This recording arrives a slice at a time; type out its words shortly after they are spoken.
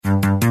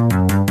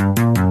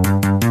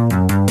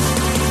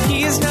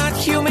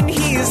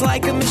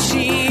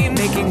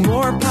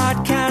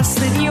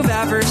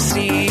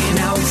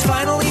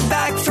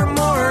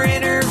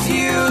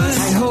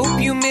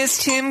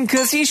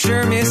'cause he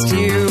sure missed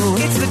you.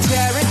 It's the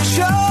Taryn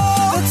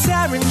Show, the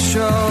Taryn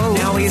Show.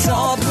 Now he's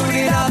all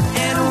booted up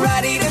and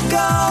ready to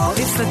go.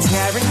 It's the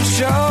Taryn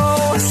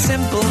Show, a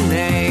simple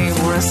name.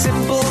 We're a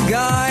simple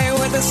guy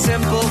with a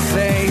simple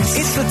face.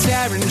 It's the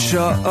Taryn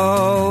Show.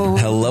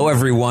 Hello,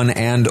 everyone,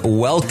 and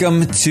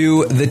welcome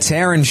to the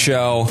Taryn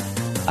Show.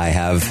 I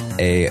have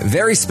a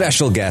very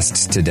special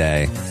guest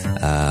today.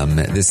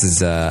 This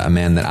is a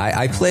man that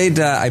I played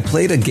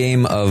a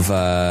game of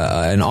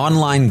an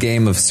online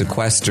game of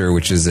Sequester,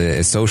 which is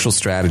a social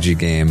strategy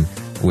game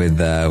with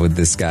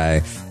this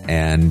guy,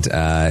 and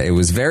it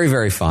was very,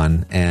 very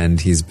fun.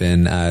 And he's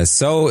been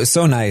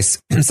so nice,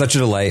 such a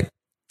delight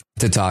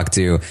to talk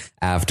to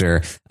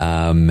after.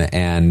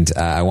 And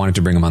I wanted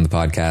to bring him on the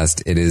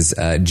podcast. It is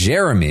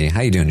Jeremy.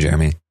 How you doing,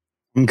 Jeremy?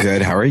 I'm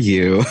good. How are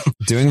you?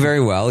 Doing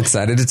very well.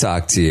 Excited to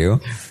talk to you.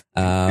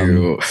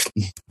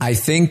 I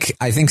think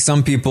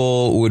some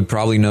people would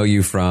probably know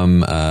you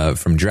from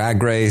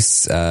Drag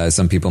Race.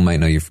 Some people might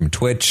know you from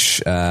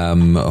Twitch.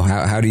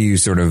 How do you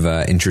sort of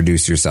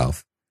introduce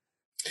yourself?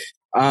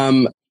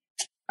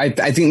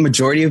 I think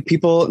majority of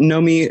people know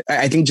me.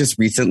 I think just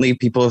recently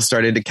people have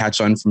started to catch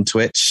on from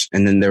Twitch,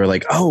 and then they were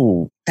like,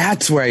 "Oh,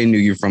 that's where I knew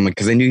you from,"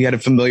 because I knew you had a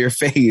familiar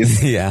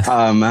face. Yeah.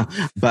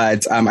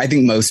 But I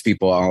think most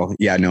people,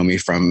 know me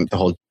from the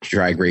whole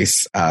Drag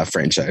Race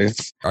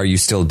franchise. Are you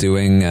still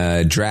doing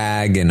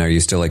drag, and are you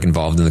still like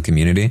involved in the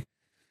community?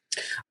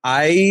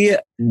 I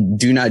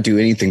do not do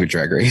anything with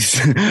Drag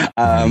Race.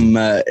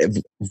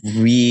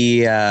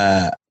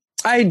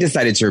 I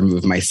decided to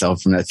remove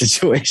myself from that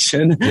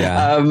situation.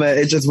 Yeah.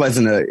 It just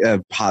wasn't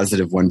a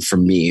positive one for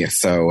me.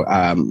 So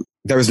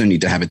there was no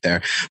need to have it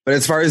there. But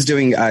as far as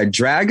doing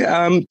drag,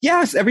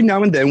 yes, every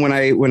now and then when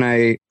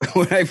I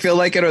feel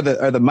like it or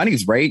the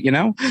money's right, you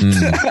know,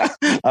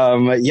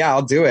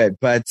 I'll do it.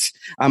 But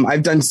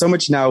I've done so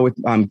much now with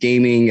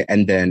gaming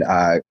and then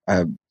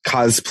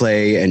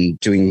cosplay and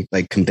doing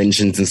like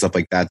conventions and stuff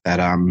like that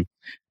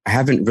I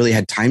haven't really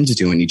had time to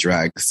do any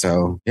drag.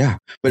 So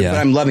but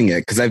I'm loving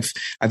it because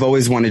I've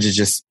always wanted to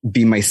just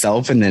be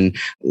myself and then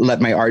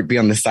let my art be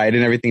on the side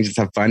and everything, just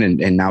have fun.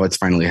 And now it's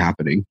finally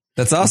happening.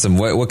 That's awesome.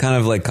 What kind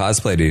of like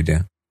cosplay do you do?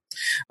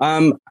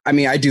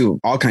 I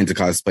do all kinds of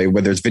cosplay,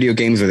 whether it's video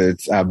games, whether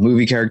it's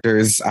movie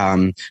characters,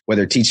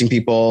 whether teaching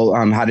people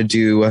how to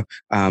do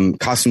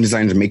costume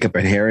design and makeup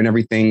and hair and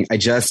everything. I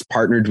just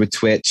partnered with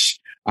Twitch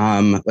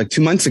like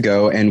 2 months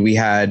ago, and we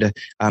had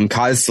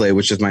Cosplay,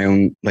 which is my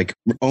own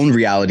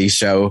reality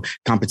show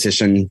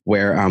competition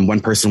where one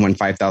person won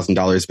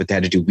 $5,000, but they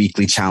had to do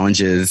weekly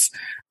challenges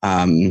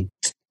that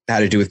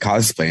had to do with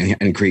cosplay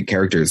and create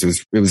characters.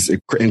 It was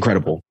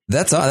incredible.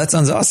 That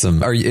sounds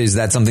awesome. Is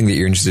that something that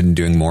you're interested in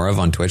doing more of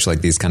on Twitch,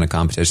 like these kind of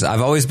competitions?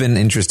 I've always been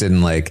interested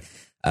in like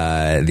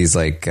these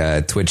like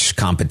Twitch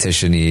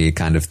competition-y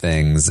kind of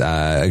things.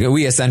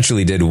 We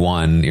essentially did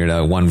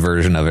one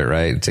version of it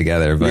right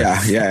together. But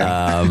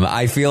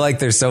I feel like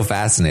they're so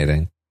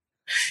fascinating.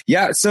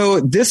 Yeah. So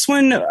this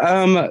one,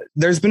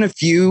 there's been a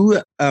few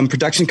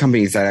production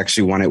companies that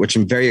actually won it, which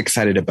I'm very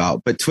excited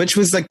about. But Twitch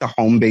was like the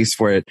home base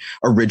for it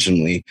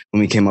originally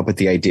when we came up with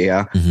the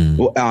idea.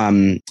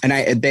 Mm-hmm.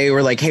 And they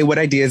were like, "Hey, what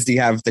ideas do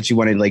you have that you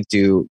want to like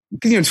do?"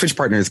 Because Twitch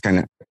partners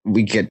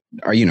we get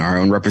our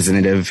own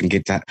representative and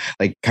get to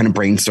like kind of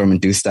brainstorm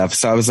and do stuff.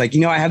 So I was like,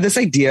 I have this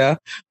idea.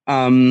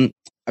 I'm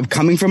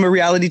coming from a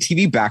reality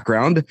TV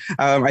background.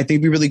 I think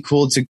it'd be really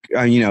cool to,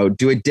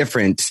 do a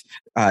different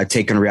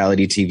take on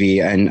reality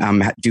TV and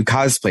do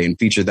cosplay and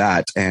feature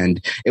that.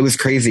 And it was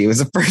crazy. It was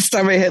the first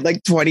time I hit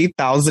like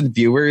 20,000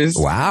 viewers.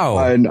 Wow.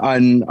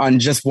 On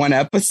just one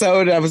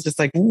episode. I was just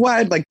like,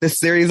 what? Like the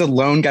series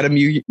alone got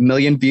a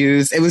million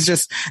views. It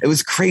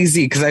was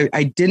crazy because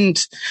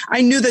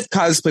I knew that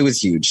cosplay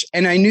was huge.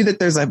 And I knew that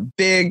there's a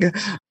big,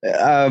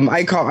 I'm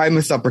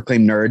a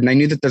self-proclaimed nerd. And I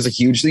knew that there's a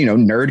huge,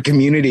 nerd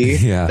community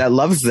that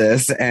loves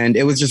this. And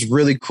it was just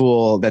really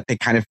cool that they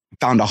kind of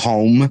found a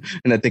home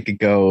and that they could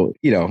go,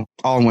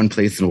 all in one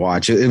place and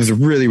watch. It was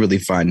really, really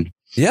fun.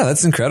 Yeah,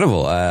 that's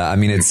incredible.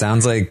 It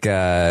sounds like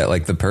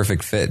the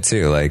perfect fit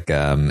too. Like,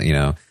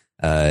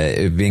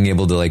 being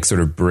able to like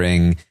sort of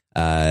bring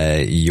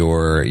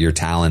your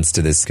talents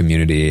to this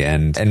community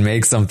and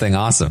make something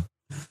awesome.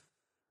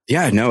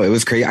 Yeah, no, it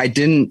was crazy.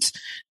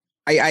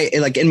 I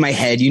like in my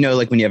head,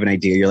 like when you have an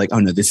idea, you're like, oh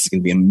no, this is going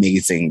to be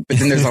amazing. But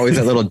then there's always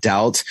that little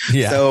doubt.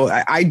 Yeah. So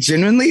I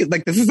genuinely,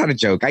 like, this is not a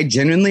joke. I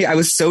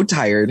was so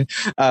tired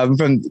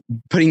from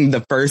putting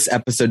the first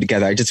episode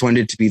together. I just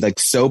wanted it to be like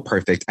so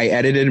perfect. I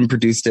edited and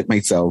produced it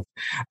myself.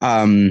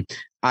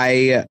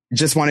 I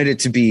just wanted it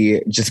to be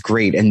just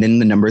great. And then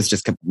the numbers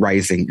just kept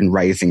rising and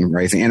rising and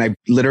rising. And I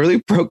literally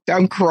broke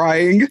down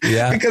crying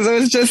because I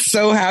was just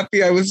so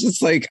happy. I was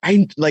just like,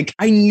 I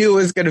knew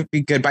it was going to be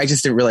good, but I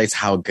just didn't realize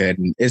how good.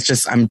 And it's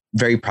just, I'm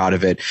very proud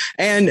of it.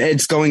 And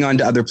it's going on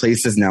to other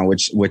places now,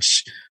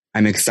 which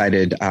I'm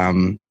excited.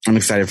 I'm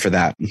excited for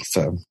that.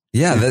 So,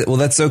 yeah,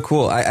 that's so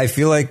cool. I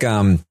feel like,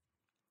 I'm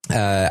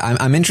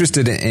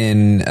interested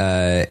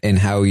in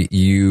how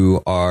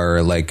you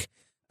are like,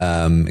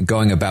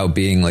 going about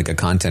being like a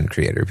content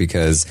creator?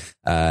 Because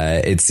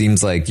it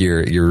seems like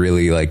you're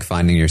really like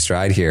finding your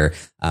stride here.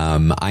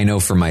 I know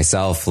for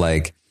myself,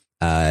 like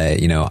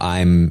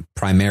I'm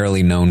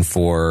primarily known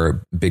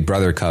for Big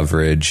Brother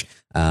coverage,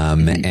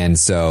 and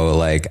so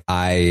like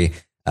when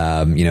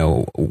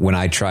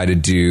I try to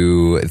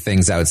do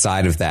things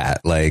outside of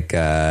that, like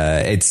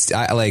it's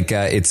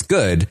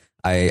good.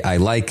 I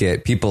like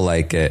it. People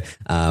like it.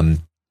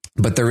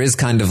 But there is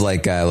kind of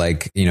like I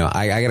got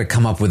to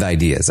come up with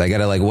ideas. I got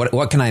to like,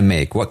 what can I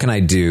make? What can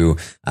I do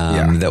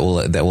that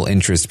will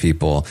interest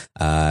people?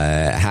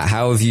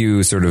 How have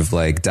you sort of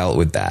like dealt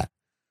with that?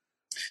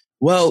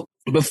 Well,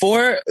 one of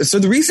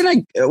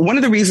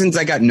the reasons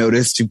I got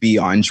noticed to be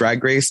on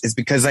Drag Race is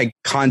because I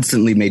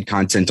constantly made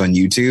content on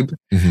YouTube.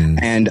 Mm-hmm.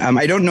 And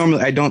I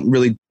don't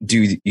really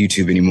do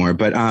YouTube anymore,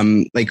 but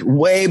like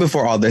way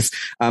before all this,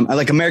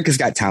 like America's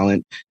Got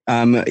Talent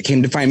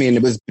came to find me, and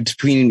it was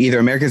between either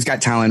America's Got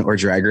Talent or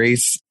Drag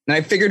Race. And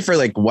I figured for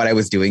like what I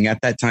was doing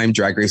at that time,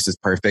 Drag Race was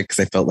perfect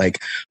because I felt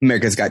like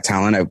America's Got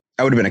Talent,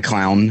 I would have been a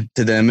clown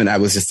to them. And I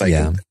was just like,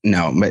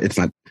 no, it's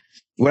not.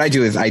 What I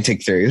do is I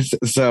take serious.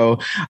 So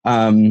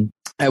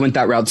I went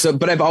that route. So,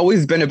 but I've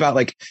always been about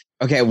like,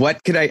 okay,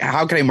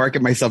 how could I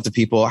market myself to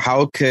people?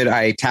 How could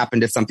I tap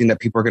into something that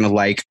people are going to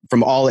like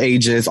from all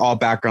ages, all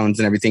backgrounds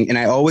and everything? And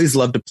I always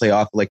love to play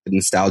off like the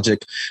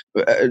nostalgic.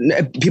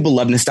 People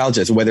love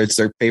nostalgia, so whether it's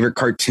their favorite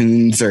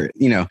cartoons or,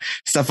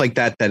 stuff like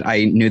that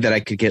I knew that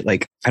I could get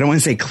like, I don't want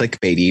to say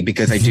clickbaity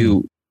because I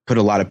do put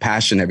a lot of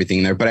passion and everything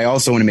in there, but I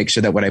also want to make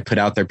sure that what I put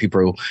out there,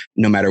 people,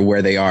 no matter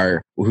where they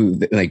are,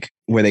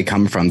 where they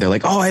come from, they're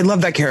like, oh, I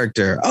love that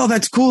character. Oh,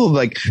 that's cool.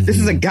 Like, this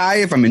is a guy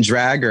if I'm in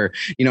drag, or,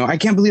 I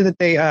can't believe that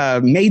they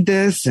made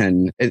this.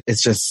 And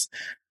it's just,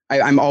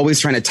 I'm always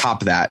trying to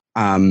top that.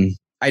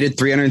 I did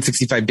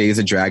 365 days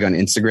of drag on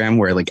Instagram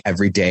where like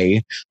every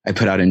day I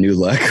put out a new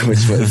look,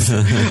 which was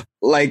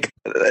like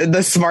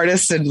the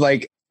smartest and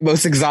like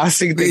most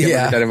exhausting thing I've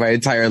ever done in my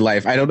entire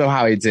life. I don't know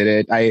how I did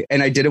it. I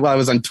did it while I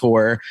was on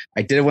tour.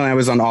 I did it when I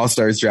was on All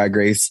Stars Drag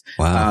Race.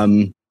 Wow.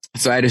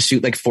 So I had to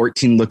shoot like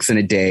 14 looks in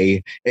a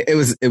day. It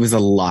was a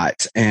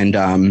lot.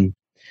 And,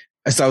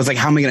 so I was like,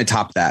 how am I going to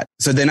top that?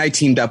 So then I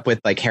teamed up with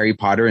like Harry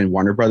Potter and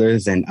Warner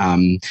Brothers, and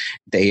I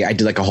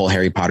did like a whole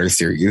Harry Potter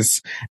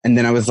series. And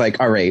then I was like,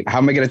 all right, how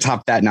am I going to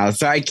top that now?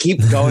 So I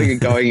keep going and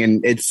going,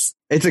 and it's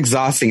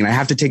exhausting, and I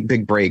have to take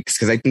big breaks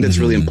because I think that's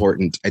really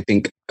important. I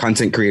think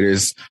content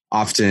creators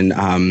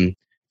often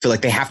feel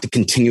like they have to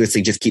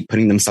continuously just keep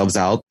putting themselves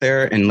out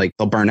there, and like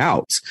they'll burn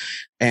out.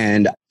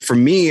 And for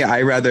me,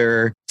 I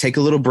rather take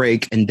a little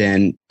break and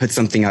then put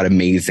something out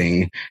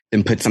amazing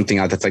than put something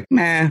out that's like,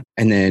 meh.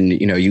 And then,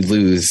 you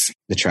lose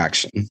the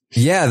traction.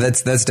 Yeah,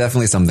 that's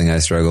definitely something I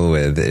struggle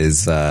with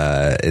is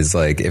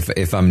like,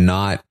 if I'm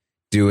not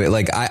doing,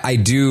 like, I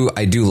do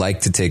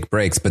like to take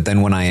breaks, but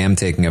then when I am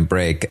taking a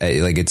break,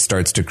 like it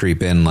starts to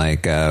creep in,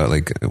 like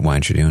why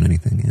aren't you doing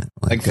anything yet?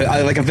 Like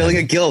a feeling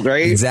of guilt,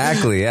 right?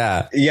 Exactly.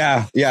 Yeah.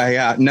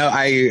 Yeah. No,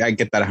 I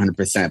get that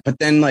 100%. But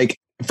then like,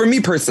 for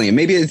me personally,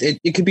 maybe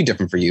it could be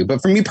different for you,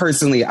 but for me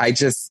personally, I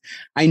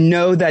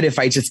know that if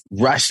I just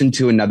rush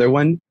into another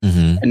one,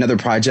 another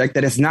project,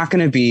 that it's not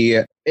going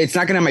to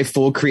have my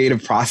full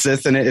creative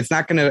process in it. It's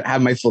not going to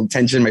have my full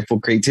attention, my full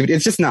creativity.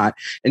 It's just not.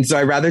 And so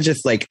I'd rather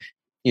just like,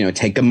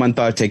 take a month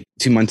off, take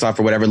 2 months off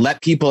or whatever,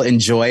 let people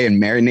enjoy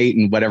and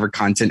marinate in whatever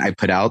content I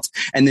put out,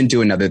 and then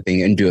do another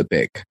thing and do it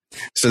big.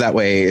 So that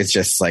way it's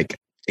just like,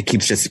 it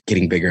keeps just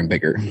getting bigger and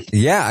bigger.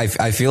 Yeah.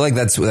 I feel like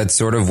that's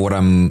sort of what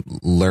I'm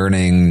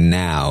learning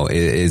now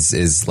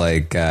is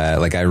like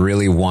I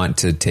really want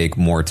to take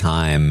more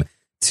time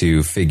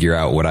to figure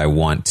out what I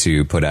want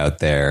to put out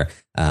there,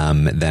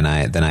 than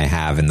I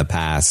have in the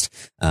past.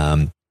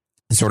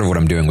 Sort of what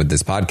I'm doing with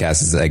this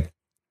podcast is like,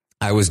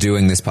 I was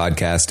doing this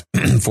podcast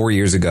 4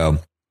 years ago.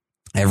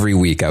 Every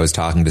week I was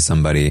talking to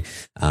somebody,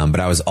 but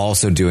I was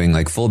also doing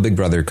like full Big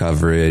Brother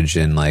coverage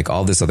and like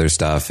all this other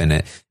stuff. And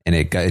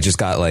it just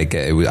got like,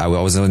 I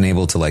wasn't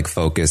able to like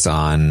focus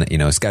on,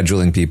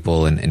 scheduling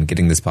people and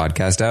getting this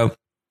podcast out.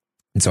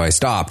 And so I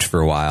stopped for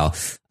a while.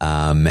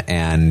 But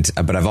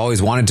I've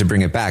always wanted to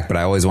bring it back, but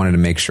I always wanted to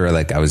make sure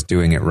like I was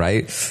doing it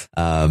right.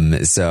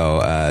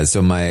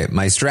 So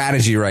my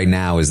strategy right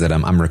now is that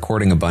I'm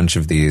recording a bunch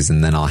of these,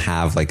 and then I'll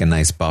have like a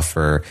nice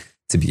buffer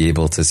to be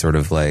able to sort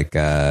of like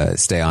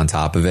stay on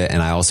top of it.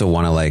 And I also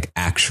want to like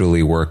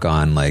actually work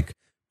on like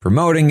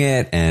promoting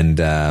it and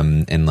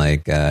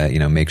like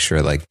make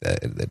sure like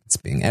that it's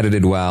being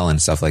edited well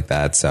and stuff like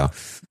that. So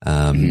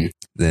and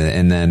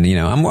then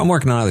I'm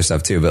working on other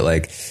stuff too, but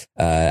like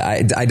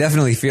I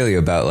definitely feel you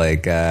about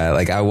like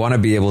I want to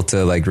be able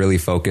to like really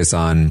focus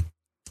on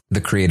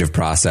the creative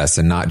process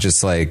and not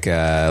just like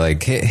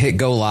hit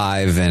go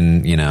live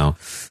and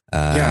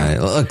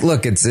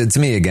look it's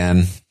me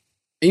again.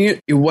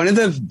 One of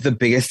the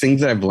biggest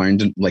things that I've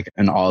learned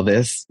in all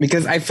this,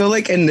 because I feel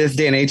like in this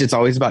day and age, it's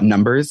always about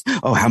numbers.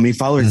 Oh, how many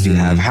followers do you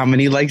have? How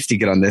many likes do you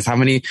get on this?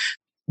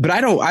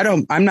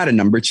 I'm not a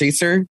number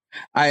chaser.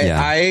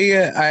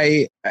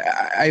 I've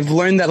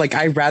learned that like,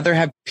 I'd rather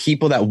have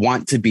people that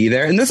want to be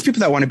there, and those people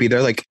that want to be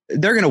there, like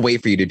they're going to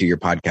wait for you to do your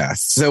podcast.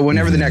 So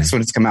whenever the next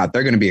one's come out,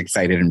 they're going to be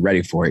excited and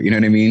ready for it. You know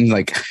what I mean?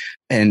 Like,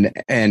 and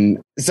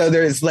so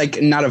there's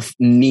like not a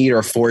need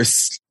or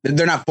force.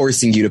 They're not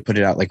forcing you to put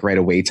it out like right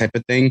away type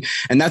of thing.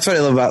 And that's what I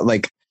love about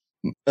like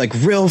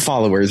real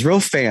followers,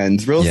 real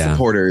fans, real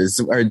supporters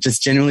are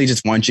just genuinely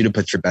just want you to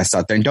put your best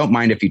out there and don't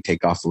mind if you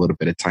take off a little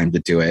bit of time to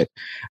do it.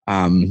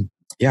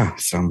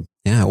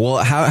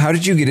 Well, how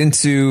did you get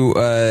into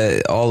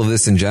all of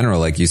this in general?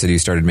 Like you said, you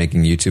started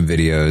making YouTube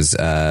videos.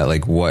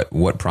 Like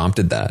what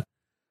prompted that?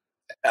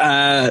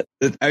 I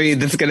mean,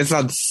 this is going to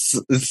sound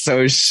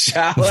so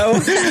shallow.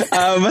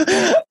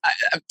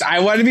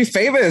 I want to be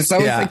famous. I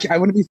was like, I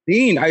want to be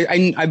seen.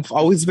 I've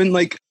always been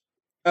like,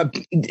 I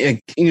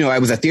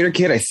was a theater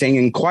kid. I sang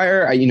in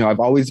choir. I've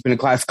always been a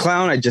class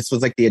clown. I just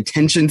was like the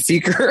attention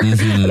seeker.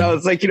 And I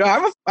was like,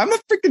 I'm a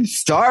freaking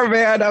star,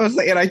 man. I was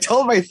like, and I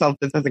told myself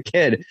this as a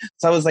kid.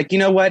 So I was like, you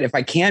know what? If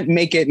I can't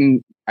make it,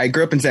 and I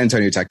grew up in San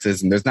Antonio,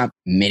 Texas, and there's not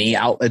many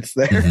outlets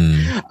there.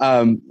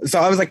 So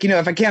I was like,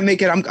 if I can't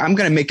make it, I'm going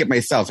to make it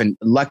myself. And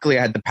luckily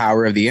I had the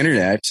power of the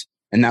internet.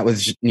 And that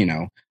was,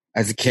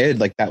 as a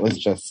kid, like that was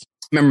just,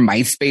 I remember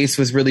MySpace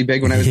was really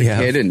big when I was a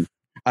kid.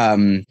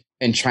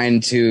 And trying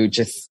to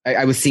just,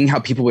 I was seeing how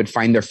people would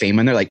find their fame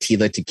on there, like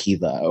Tila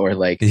Tequila or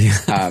like,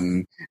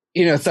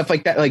 stuff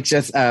like that. Like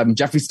just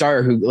Jeffree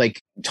Star, who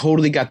like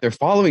totally got their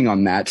following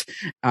on that.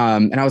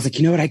 And I was like,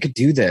 you know what, I could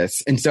do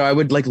this. And so I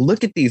would like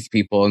look at these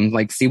people and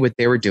like see what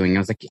they were doing. I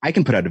was like, I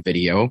can put out a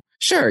video.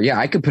 Sure. Yeah.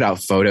 I could put out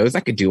photos.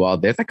 I could do all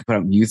this. I could put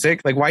out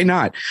music. Like, why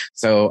not?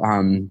 So,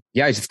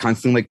 I just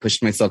constantly like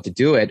pushed myself to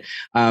do it.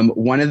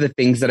 One of the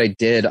things that I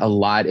did a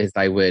lot is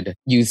I would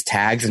use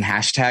tags and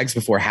hashtags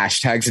before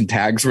hashtags and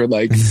tags were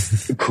like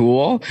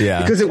cool.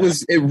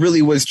 Because it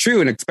really was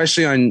true. And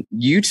especially on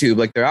YouTube,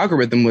 like their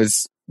algorithm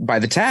was by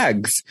the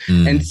tags.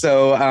 And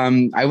so,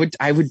 I would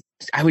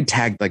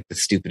tag like the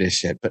stupidest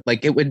shit, but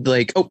like it would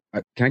like,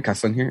 can I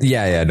cuss on here?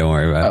 Yeah. Don't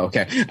worry about it.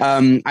 Okay.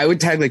 I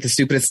would tag like the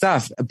stupidest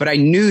stuff, but I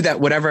knew that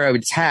whatever I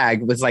would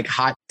tag was like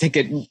hot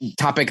ticket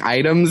topic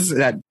items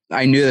that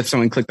I knew that if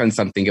someone clicked on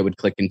something, it would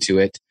click into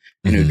it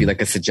and it would be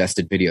like a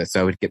suggested video. So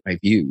I would get my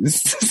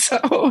views.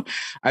 So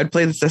I'd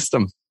play the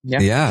system.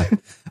 Yeah.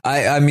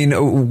 I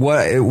mean,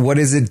 what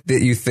is it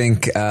that you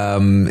think,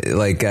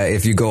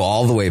 if you go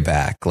all the way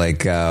back,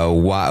 like,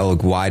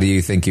 why do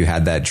you think you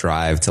had that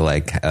drive to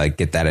like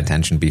get that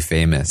attention, be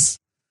famous?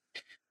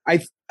 I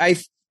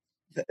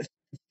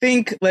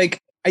think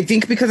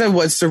because I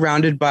was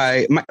surrounded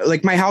by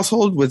my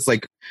household was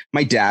like,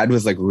 my dad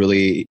was like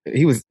really,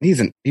 he was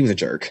a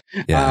jerk.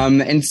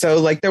 And so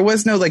like, there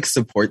was no like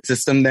support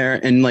system there.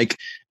 And like,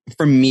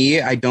 for me,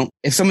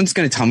 if someone's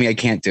going to tell me I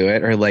can't do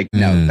it or like,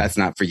 no, that's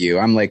not for you,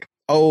 I'm like,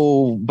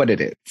 oh, but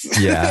it is.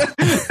 Yeah.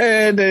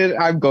 And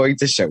I'm going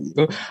to show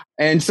you.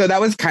 And so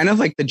that was kind of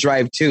like the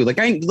drive too. Like,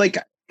 I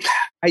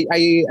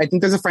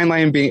think there's a fine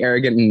line in being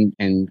arrogant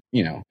and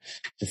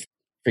just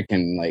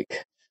freaking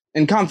like,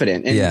 and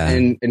confident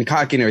and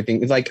cocky and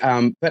everything. It's like,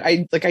 but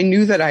I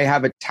knew that I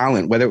have a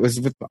talent, whether it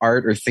was with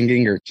art or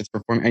singing or just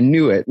performing, I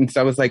knew it. And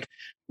so I was like,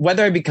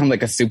 whether I become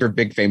like a super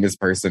big famous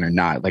person or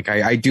not, like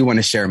I do want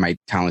to share my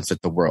talents with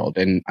the world,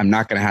 and I'm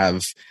not going to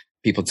have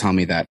people tell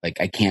me that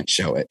like I can't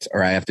show it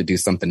or I have to do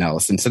something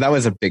else. And so that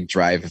was a big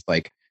drive of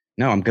like,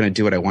 no, I'm going to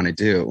do what I want to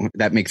do.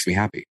 That makes me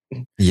happy.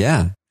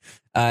 Yeah.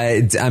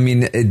 I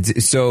mean,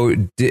 so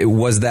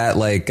was that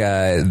like,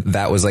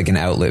 that was like an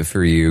outlet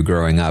for you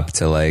growing up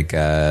to like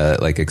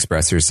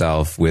express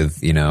yourself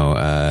with,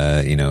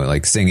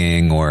 like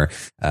singing or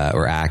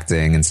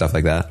acting and stuff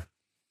like that?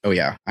 Oh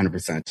yeah.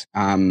 100%.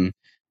 I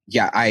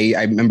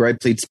remember I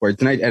played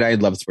sports and I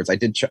love sports. I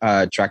did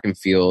track and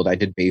field. I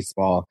did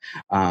baseball.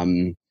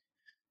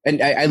 And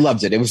I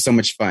loved it. It was so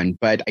much fun,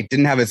 but I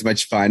didn't have as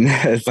much fun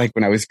as like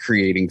when I was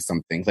creating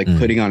something, like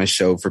putting on a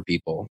show for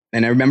people.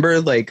 And I remember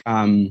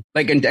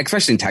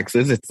especially in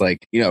Texas, it's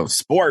like,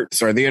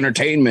 sports or the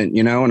entertainment,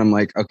 and I'm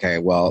like, okay,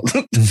 well,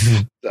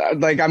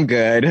 like I'm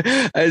good.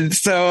 And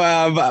so,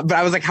 but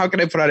I was like, how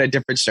can I put on a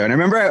different show? And I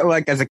remember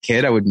like as a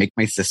kid, I would make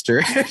my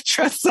sister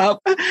dress up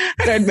and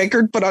I'd make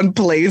her put on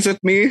plays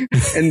with me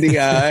in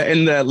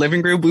the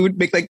living room. We would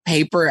make like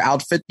paper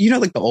outfit,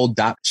 like the old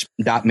dot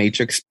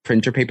matrix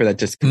printer paper that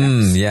just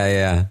connects.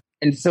 Yeah.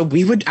 And so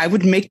I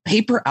would make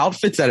paper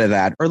outfits out of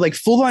that, or like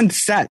full on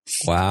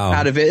sets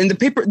out of it. And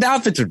the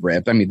outfits would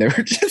rip. I mean, they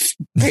were just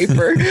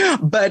paper,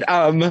 but,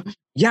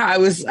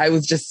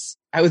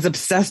 I was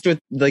obsessed with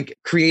like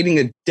creating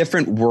a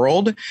different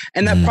world.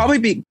 And that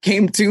probably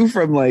came too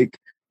from like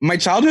my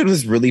childhood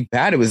was really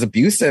bad. It was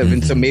abusive.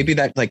 And so maybe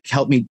that like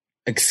helped me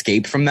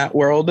escape from that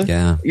world,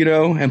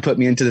 and put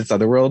me into this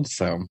other world.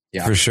 So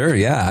yeah, for sure.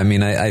 Yeah. I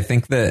mean, I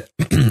think that,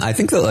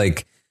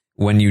 like,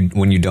 when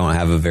you don't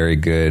have a very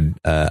good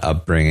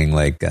upbringing,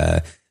 like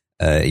the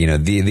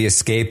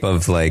escape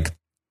of like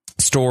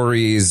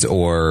stories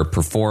or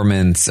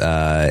performance,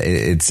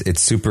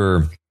 it's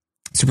super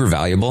super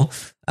valuable.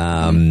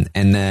 And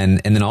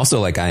then also,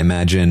 like, I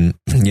imagine,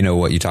 you know,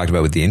 what you talked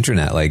about with the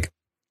internet, like,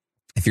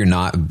 if you're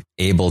not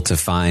able to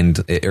find,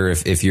 or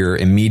if your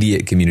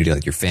immediate community,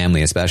 like your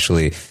family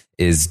especially,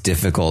 is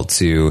difficult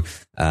to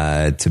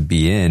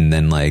be in,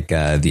 then like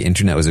the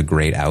internet was a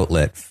great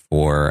outlet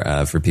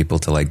for people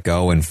to like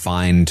go and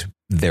find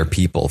their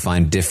people,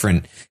 find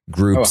different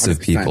groups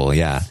of people.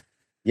 Yeah.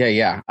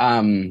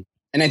 And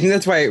I think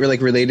that's why it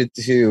like related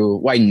to,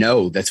 well, I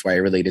know that's why I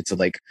related to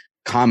like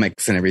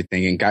comics and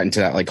everything and got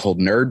into that like whole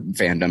nerd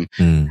fandom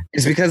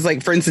is because,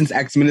 like, for instance,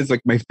 X-Men is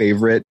like my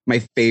favorite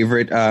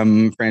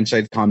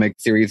franchise comic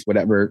series,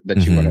 whatever that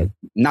you want to,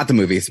 not the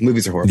movies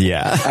are horrible,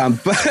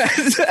 but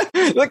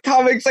the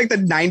comics, like the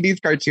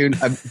 90s cartoon,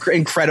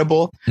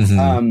 incredible.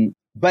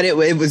 But it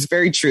was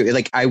very true.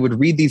 Like, I would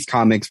read these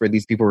comics where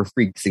these people were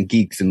freaks and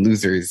geeks and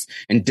losers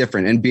and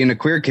different. And being a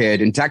queer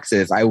kid in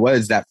Texas, I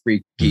was that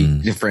freak,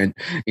 geek, different,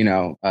 you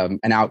know,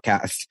 an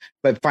outcast.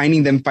 But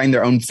finding them find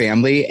their own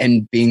family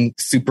and being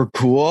super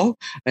cool,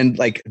 and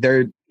like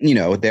their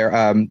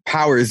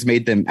powers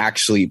made them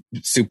actually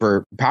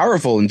super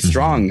powerful and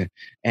strong.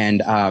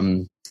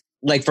 And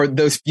like, for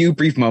those few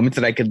brief moments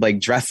that I could like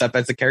dress up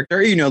as a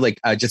character, you know,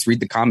 like just read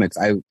the comics,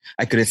 I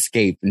could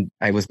escape, and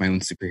I was my own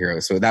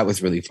superhero. So that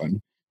was really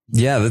fun.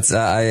 Yeah, that's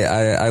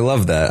I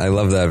love that. I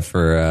love that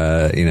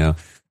for you know,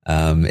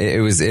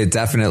 it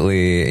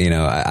definitely, you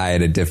know, I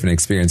had a different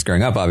experience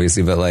growing up,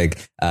 obviously, but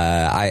like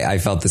I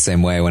felt the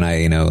same way when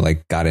I, you know,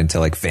 like got into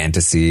like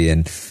fantasy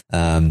and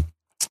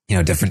you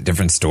know,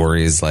 different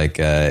stories. Like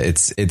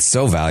it's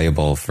so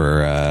valuable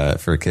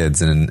for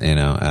kids, and you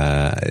know,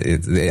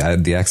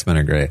 the X-Men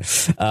are great.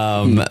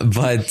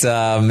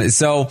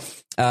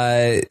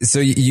 So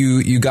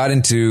you got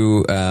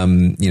into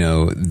you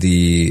know,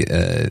 the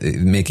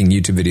making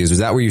YouTube videos. Was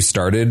that where you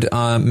started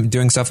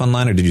doing stuff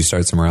online, or did you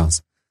start somewhere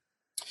else?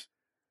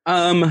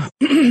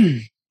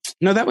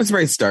 No, that was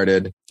where I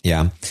started.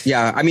 Yeah.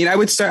 I mean, I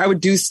would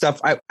do stuff.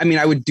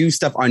 I would do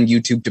stuff on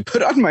YouTube to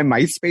put on my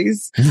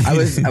MySpace.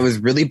 I was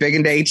really big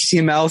into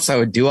HTML, so I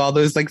would do all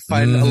those like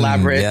fun,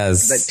 elaborate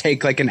that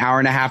take like an hour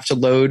and a half to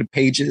load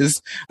pages.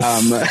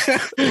 No.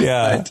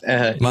 My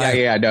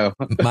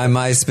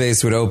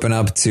MySpace would open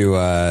up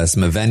to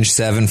some Avenged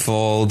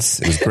Sevenfold.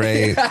 It was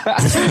great.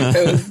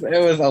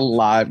 it was a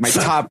lot. My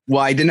top.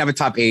 Well, I didn't have a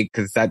top 8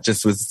 because that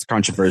just was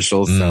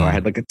controversial. So I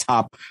had like a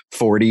top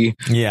 40.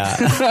 Yeah.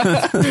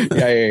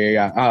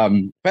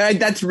 But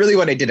that's really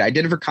what I did. I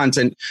did it for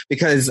content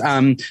because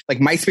like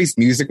MySpace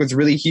Music was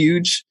really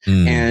huge,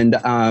 and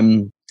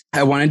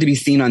I wanted to be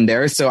seen on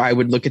there. So I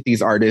would look at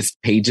these artist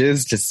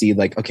pages to see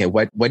like, okay,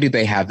 what do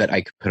they have that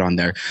I could put on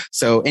there?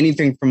 So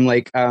anything from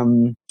like, I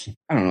don't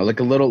know, like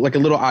a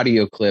little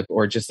audio clip,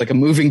 or just like a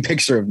moving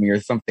picture of me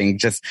or something,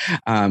 just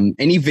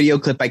any video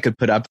clip I could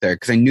put up there.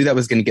 Cause I knew that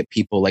was going to get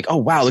people like, oh,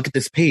 wow, look at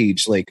this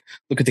page. Like,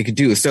 look what they could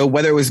do. So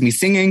whether it was me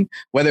singing,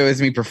 whether it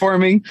was me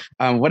performing,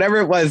 whatever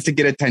it was to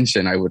get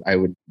attention, I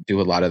would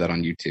do a lot of that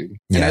on YouTube.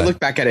 Yeah. And I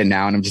look back at it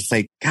now and I'm just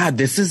like, God,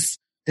 this is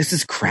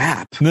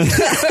crap.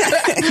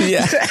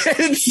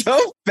 It's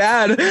so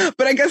bad.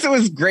 But I guess it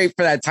was great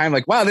for that time.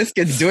 Like, wow, this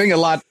kid's doing a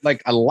lot.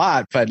 But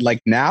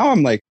like now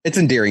I'm like, it's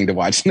endearing to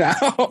watch now.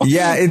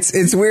 Yeah,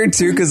 it's weird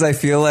too, because I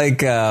feel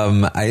like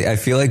I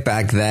feel like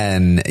back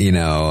then, you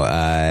know,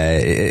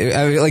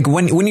 like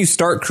when you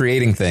start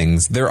creating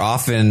things, they're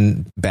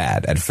often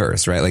bad at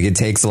first, right? Like it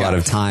takes a lot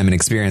of time and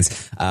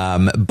experience.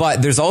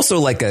 But there's also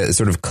like a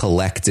sort of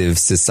collective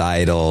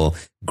societal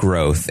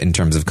growth in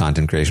terms of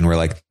content creation, where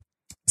like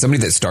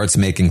somebody that starts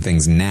making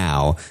things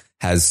now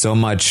has so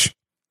much,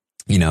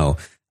 you know,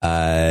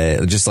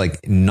 just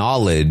like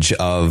knowledge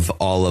of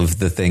all of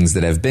the things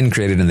that have been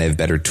created, and they have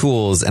better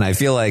tools. And I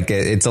feel like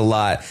it's a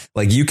lot,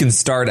 like you can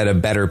start at a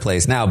better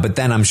place now, but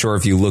then I'm sure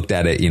if you looked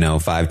at it, you know,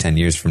 5-10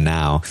 years from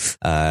now,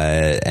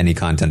 any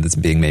content that's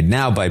being made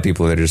now by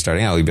people that are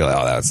starting out, you'd be like,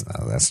 oh,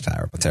 that's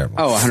terrible.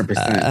 Oh,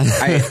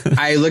 100%.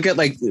 I look at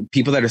like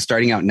people that are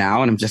starting out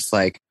now, and I'm just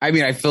like, I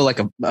mean, I feel like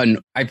a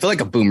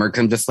boomer, because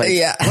I'm just like,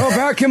 oh,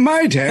 back in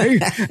my day,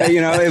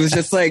 you know, it was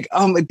just like,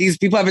 these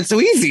people have it so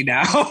easy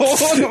now.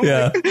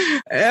 Yeah.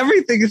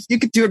 Everything is, you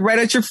could do it right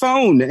at your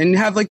phone and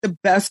have like the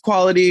best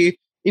quality,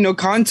 you know,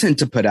 content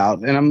to put out.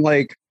 And I'm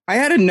like, I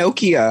had a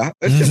Nokia.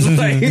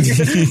 Like,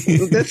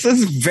 this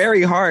is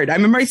very hard. I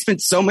remember I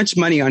spent so much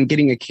money on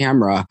getting a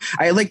camera.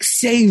 I like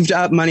saved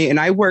up money, and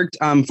I worked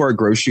for a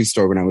grocery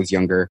store when I was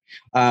younger.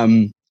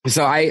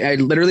 So I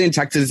literally in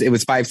Texas, it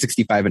was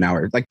 $5.65 an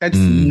hour. Like that's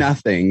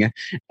nothing.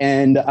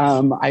 And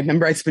I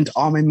remember I spent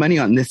all my money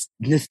on this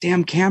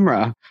damn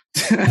camera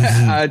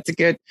to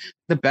get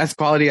the best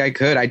quality I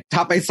could. I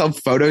taught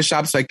myself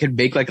Photoshop so I could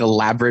make like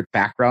elaborate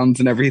backgrounds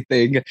and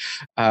everything.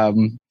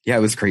 Yeah,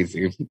 it was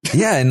crazy.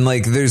 Yeah, and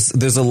like there's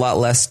a lot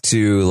less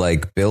to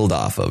like build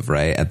off of,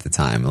 right, at the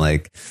time.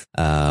 Like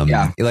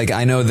like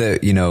I know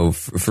that, you know,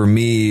 for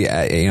me,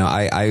 you know,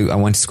 I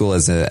went to school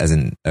as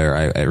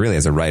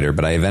a writer,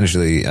 but I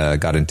eventually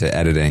got into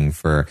editing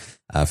for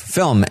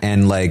film,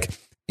 and like,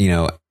 you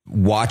know,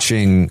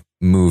 watching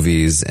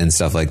movies and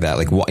stuff like that,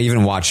 like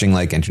even watching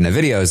like internet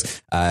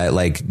videos,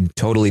 like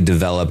totally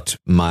developed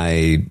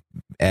my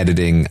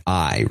editing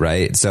eye,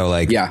 right? So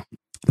like, yeah.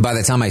 By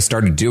the time I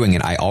started doing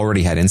it, I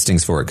already had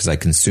instincts for it because I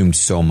consumed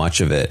so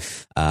much of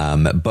it.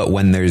 But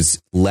when there's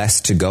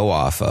less to go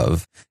off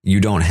of, you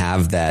don't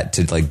have that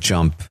to like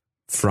jump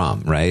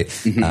from, right?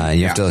 Mm-hmm.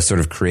 You have to sort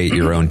of create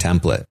your own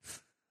template.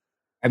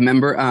 I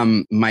remember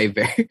I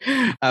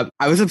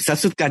was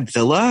obsessed with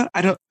Godzilla.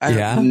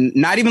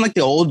 Not even like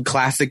the old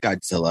classic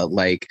Godzilla,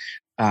 like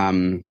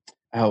oh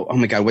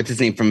my God, what's his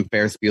name from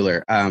Ferris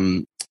Bueller?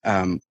 Oh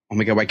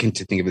my God, why can't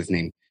you think of his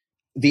name?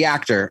 The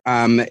actor,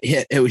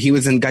 he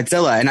was in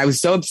Godzilla, and I was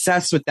so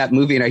obsessed with that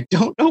movie, and I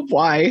don't know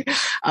why.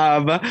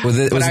 Was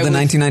it the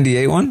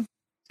 1998 one?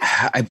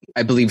 I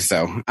believe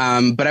so.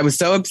 But I was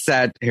so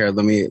upset. Here,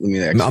 let me.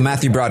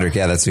 Matthew Broderick.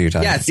 Yeah, that's who you're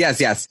talking about.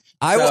 Yes.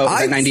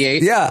 I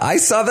 98. Yeah, I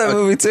saw that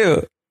movie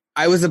too.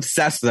 I was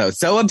obsessed though,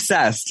 so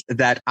obsessed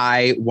that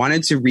I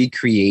wanted to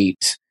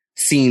recreate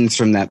scenes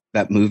from that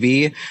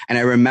movie. And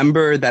I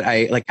remember that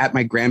I, like, at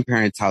my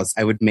grandparents' house,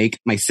 I would make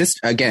my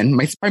sister, again,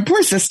 my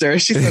poor sister,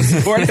 she's so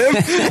supportive.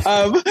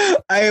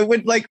 I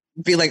would like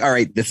be like, all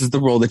right, this is the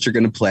role that you're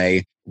going to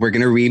play. We're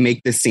going to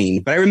remake this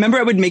scene. But I remember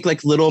I would make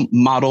like little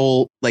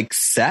model like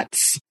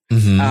sets.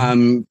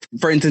 Mm-hmm.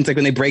 For instance, like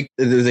when they break,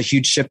 there's a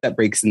huge ship that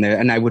breaks in there,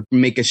 and I would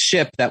make a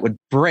ship that would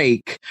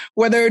break,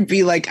 whether it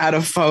be like out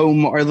of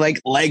foam or like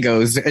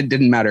Legos, it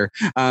didn't matter.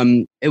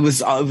 It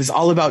was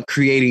all about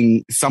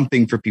creating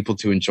something for people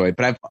to enjoy.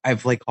 But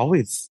I've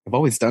always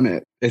done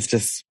it. It's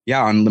just,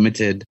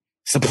 unlimited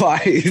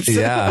supplies.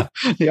 Yeah.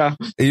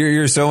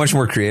 You're so much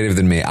more creative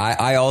than me.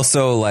 I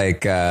also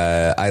like,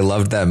 I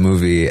loved that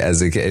movie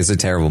it's a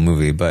terrible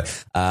movie,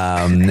 but,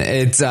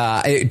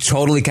 it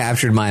totally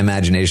captured my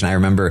imagination. I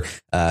remember,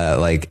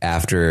 like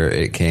after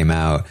it came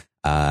out,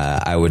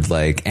 I would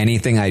like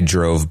anything I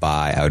drove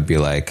by, I would be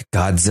like,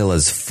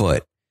 Godzilla's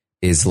foot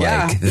is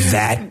like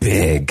that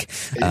big.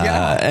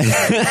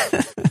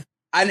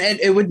 And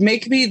it would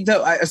make me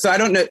so I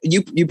don't know.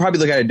 You probably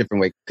look at it a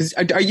different way. Because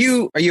are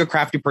you a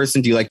crafty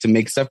person? Do you like to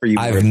make stuff? Or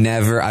I've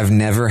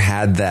never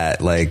had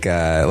that. I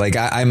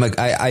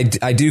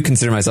do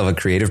consider myself a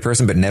creative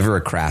person, but never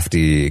a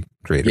crafty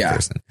creative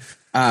person.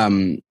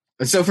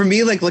 So for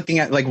me, like looking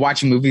at like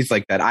watching movies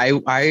like that,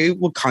 I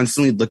will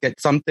constantly look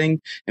at something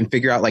and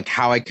figure out like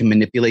how I can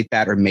manipulate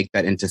that or make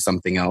that into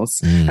something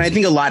else. And I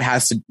think a lot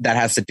has to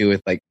do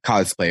with like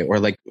cosplay, or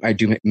like I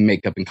do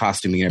makeup and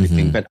costuming and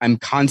everything. But I'm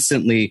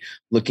constantly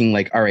looking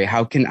like, all right,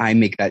 how can I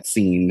make that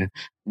scene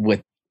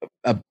with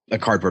a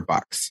cardboard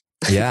box?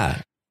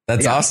 Yeah,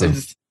 that's awesome.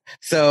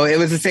 So it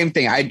was the same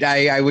thing.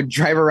 I would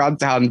drive around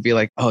town and be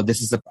like, oh,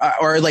 this is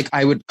or like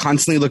I would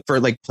constantly look for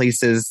like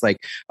places like,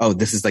 oh,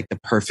 this is like the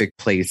perfect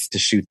place to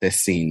shoot this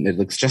scene. It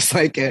looks just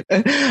like it.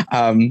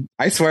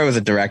 I swear I was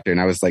a director and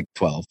I was like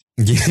 12.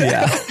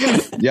 Yeah.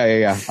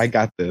 Yeah. I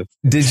got this.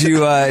 Did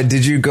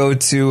you go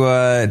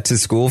to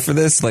school for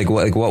this? Like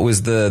what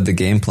was the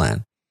game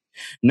plan?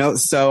 No,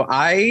 so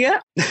I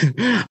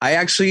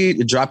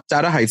actually dropped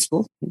out of high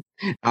school.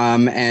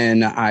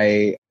 And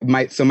my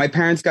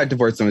parents got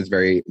divorced when I was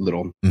very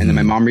little, and then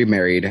my mom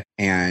remarried,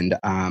 and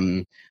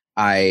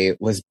I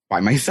was by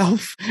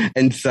myself.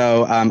 And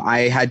so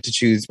I had to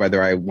choose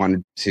whether I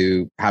wanted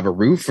to have a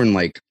roof, and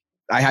like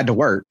I had to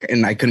work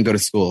and I couldn't go to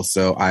school.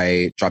 So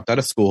I dropped out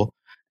of school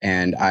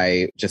and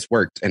I just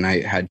worked, and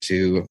I had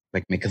to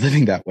like make a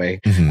living that way.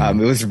 It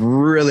was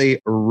really,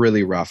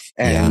 really rough.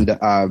 And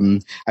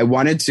I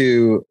wanted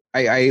to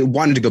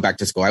go back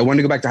to school. I wanted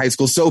to go back to high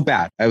school so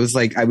bad. I was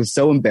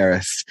so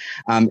embarrassed.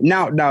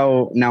 Now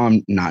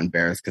I'm not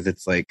embarrassed, because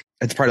it's like,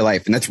 it's part of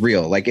life and that's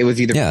real. Like it was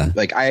either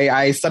like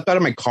I stepped out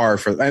of my car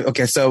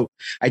so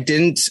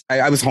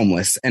I was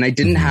homeless, and I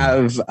didn't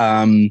have,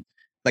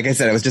 like I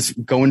said, I was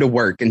just going to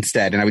work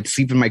instead, and I would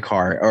sleep in my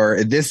car.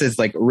 Or this is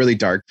like really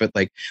dark, but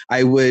like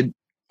I would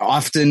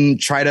often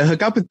try to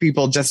hook up with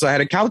people just so I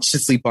had a couch to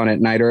sleep on at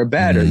night, or a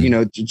bed,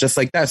 or, just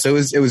like that. So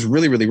it was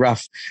really, really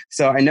rough.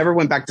 So I never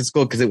went back to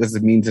school because it was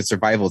a means of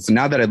survival. So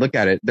now that I look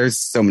at it, there's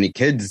so many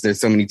kids, there's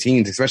so many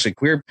teens, especially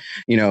queer,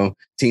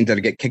 teens that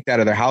get kicked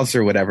out of their house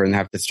or whatever and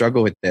have to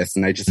struggle with this.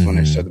 And I just want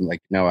to show them like,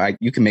 no,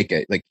 you can make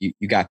it. Like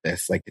you got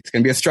this. Like it's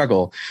going to be a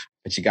struggle,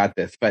 but you got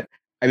this. But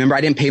I remember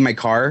I didn't pay my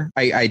car.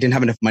 I didn't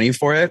have enough money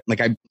for it.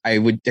 Like I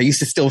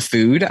used to steal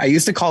food. I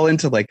used to call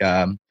into like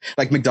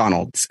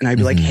McDonald's, and I'd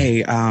be like,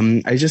 hey,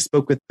 I just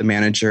spoke with the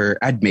manager.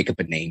 I'd make up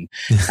a name.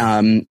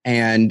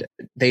 And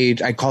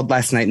I called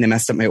last night and they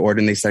messed up my order,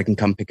 and they said I can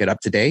come pick it up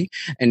today.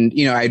 And,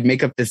 I'd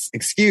make up this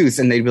excuse,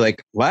 and they'd be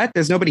like, what?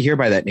 There's nobody here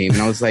by that name.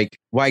 And I was like,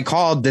 well, I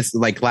called this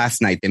like last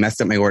night. They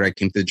messed up my order. I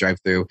came to the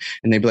drive-through,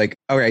 and they'd be like,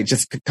 all right,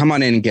 just come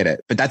on in and get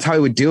it. But that's how I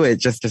would do it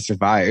just to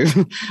survive.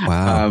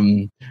 Wow.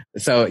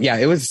 So yeah,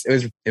 it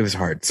was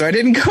hard. So I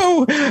didn't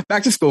go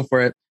back to school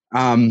for it.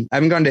 I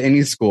haven't gone to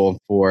any school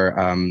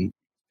for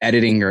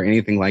editing or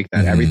anything like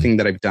that. Everything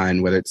that I've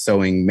done, whether it's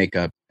sewing,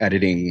 makeup,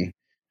 editing,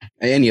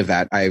 any of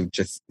that, I've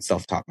just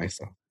self-taught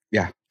myself.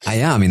 yeah.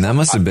 Yeah, I mean, that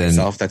must have been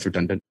that's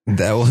redundant.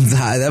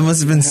 That must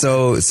have been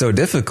so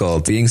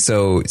difficult, being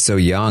so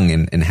young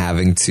and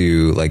having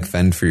to like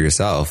fend for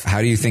yourself.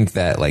 How do you think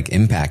that like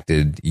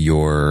impacted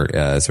your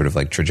sort of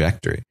like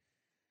trajectory?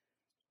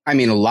 I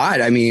mean, a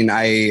lot. I mean,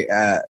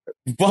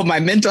 well, my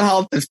mental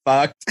health is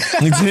fucked. So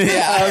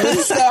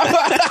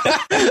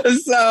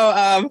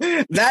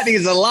that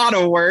needs a lot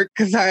of work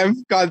because I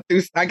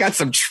got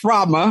some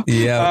trauma.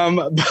 Yeah.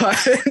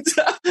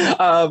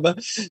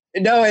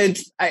 No,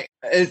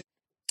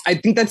 I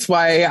think that's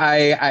why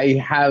I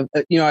have,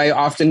 I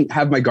often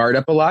have my guard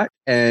up a lot,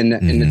 and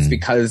it's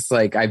because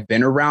like I've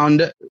been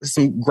around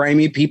some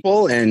grimy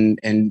people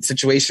and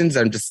situations.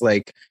 I'm just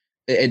like,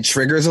 it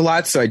triggers a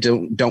lot. So I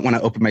don't want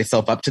to open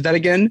myself up to that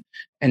again.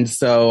 And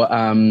so,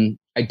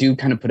 I do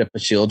kind of put up a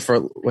shield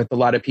with a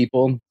lot of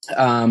people.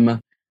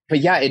 But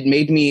yeah, it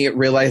made me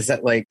realize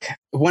that like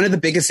one of the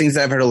biggest things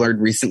that I've had to learn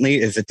recently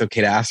is it's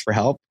okay to ask for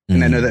help.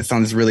 And I know that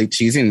sounds really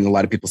cheesy and a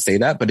lot of people say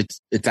that, but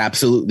it's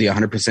absolutely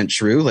 100%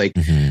 true. Like,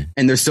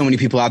 and there's so many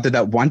people out there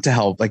that want to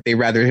help. Like they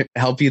rather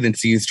help you than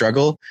see you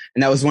struggle.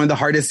 And that was one of the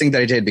hardest things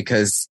that I did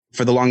because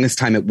for the longest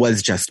time, it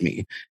was just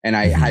me. And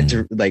I had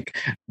to like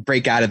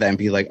break out of that and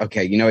be like,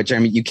 okay, you know what,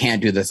 Jeremy, you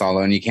can't do this all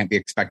alone. You can't be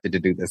expected to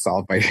do this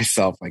all by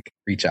yourself. Like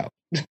reach out.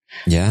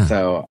 Yeah.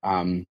 So,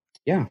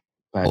 yeah,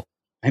 but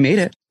I made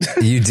it.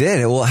 You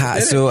did. Well,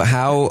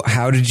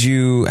 how did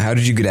you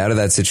get out of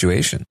that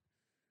situation?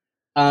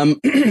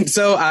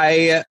 So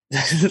like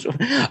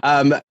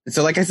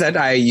I said,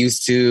 I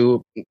used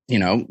to,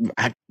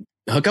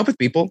 hook up with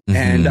people,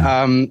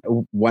 and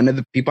one of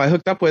the people I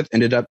hooked up with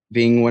ended up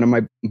being one of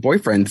my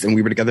boyfriends, and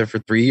we were together for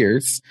 3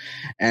 years.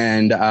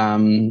 And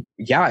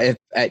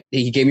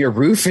he gave me a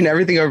roof and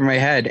everything over my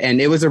head,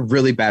 and it was a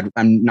really bad.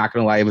 I'm not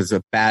gonna lie, it was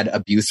a bad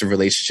abusive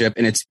relationship,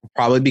 and it's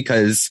probably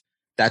because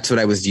that's what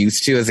I was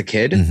used to as a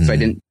kid, so I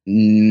didn't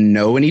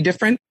know any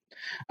different.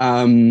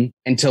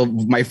 Until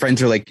my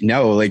friends were like,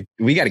 no, like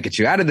we got to get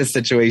you out of this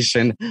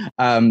situation.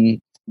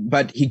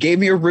 But he gave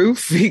me a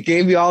roof, he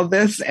gave me all of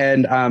this,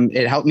 and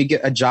it helped me get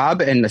a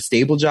job, and a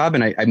stable job.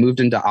 And I moved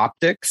into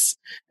optics,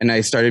 and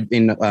I started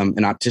being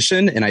an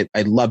optician, and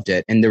I loved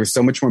it. And there was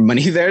so much more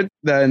money there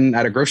than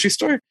at a grocery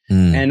store.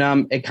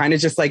 And it kind of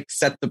just like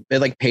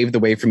paved the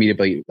way for me to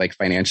be like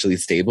financially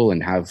stable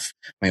and have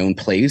my own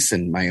place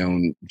and my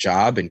own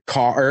job and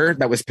car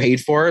that was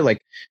paid for, like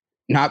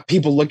not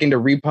people looking to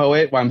repo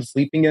it while I'm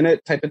sleeping in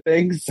it type of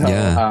thing.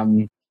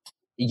 So,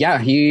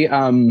 he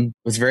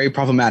was very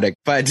problematic,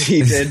 but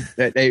he did.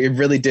 It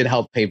really did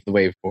help pave the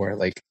way for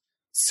like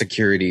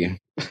security.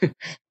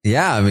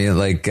 Yeah, I mean,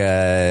 like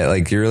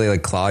you really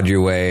like clawed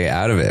your way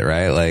out of it,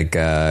 right?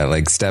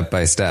 Like step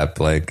by step.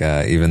 Like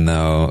even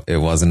though it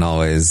wasn't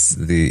always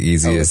the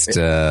easiest,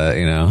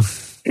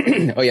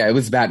 Oh yeah, it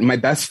was bad. My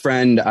best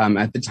friend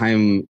at the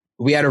time,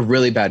 we had a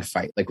really bad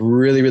fight, like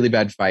really, really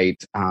bad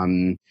fight.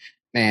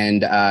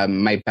 And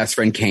my best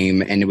friend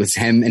came, and it was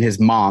him and his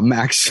mom,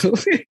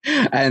 actually.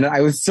 And I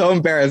was so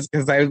embarrassed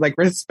because I like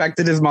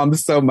respected his mom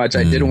so much.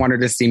 I didn't want her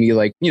to see me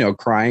like,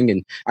 crying,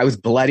 and I was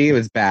bloody. It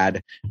was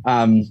bad.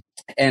 And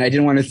I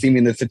didn't want to see me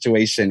in this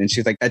situation. And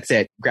she's like, that's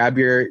it. Grab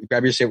your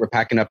shit. We're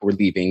packing up. We're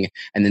leaving.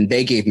 And then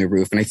they gave me a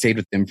roof, and I stayed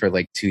with them for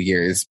like 2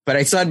 years, but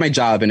I still had my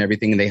job and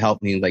everything. And they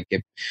helped me like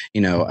give,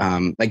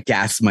 like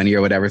gas money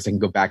or whatever, so I can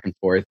go back and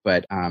forth.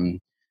 But,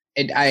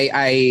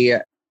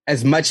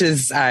 as much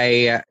as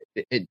that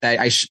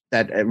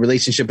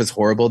relationship was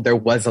horrible, there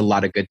was a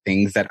lot of good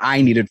things that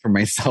I needed for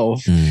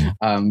myself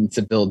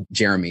to build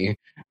Jeremy,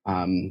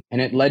 and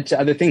it led to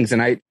other things.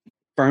 And I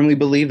firmly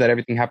believe that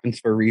everything happens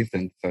for a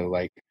reason. So,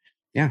 like,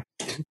 yeah.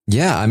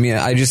 I mean,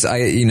 I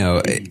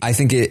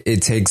think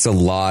it takes a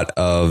lot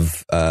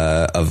of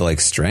like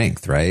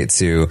strength, right?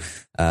 To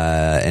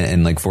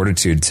and like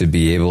fortitude to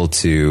be able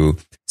to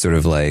sort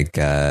of like,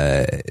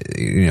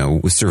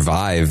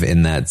 survive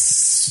in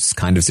that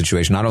kind of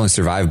situation. Not only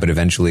survive, but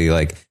eventually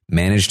like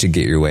manage to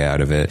get your way out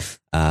of it.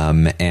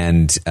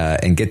 And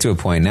get to a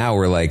point now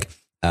where like,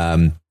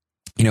 I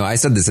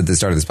said this at the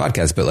start of this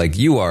podcast, but like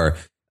you are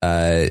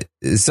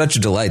such a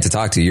delight to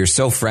talk to. You're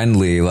so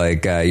friendly,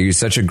 like you're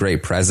such a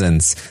great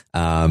presence.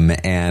 I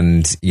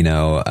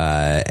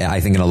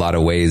think in a lot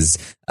of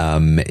ways,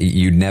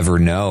 you'd never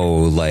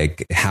know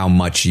like how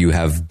much you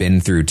have been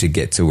through to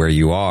get to where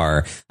you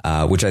are,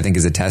 which I think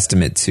is a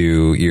testament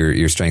to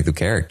your strength of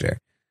character.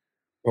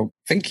 Well,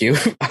 thank you.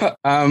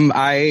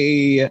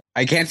 I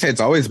can't say it's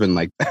always been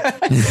like that.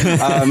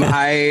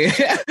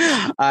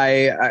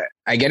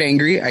 I get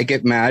angry, I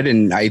get mad,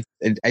 and I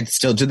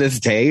still to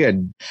this day,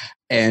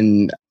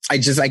 and I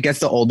guess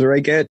the older I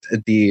get,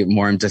 the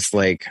more I'm just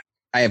like,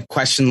 I have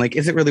questions like,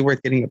 is it really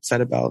worth getting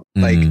upset about?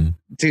 Like,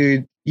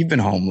 dude, you've been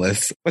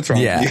homeless. What's wrong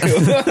with you?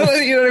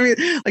 You know what I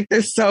mean? Like,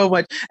 there's so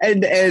much,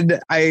 and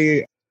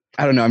I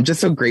don't know. I'm just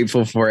so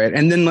grateful for it.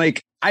 And then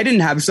like, I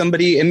didn't have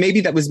somebody, and maybe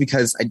that was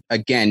because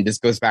this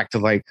goes back to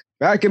like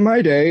back in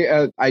my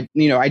day, I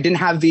didn't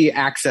have the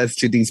access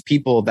to these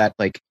people that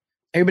like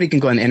everybody can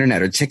go on the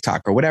internet or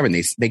TikTok or whatever, and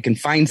they can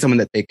find someone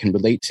that they can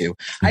relate to.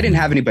 I didn't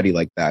have anybody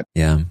like that.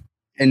 Yeah.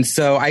 And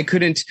so I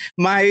couldn't,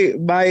 my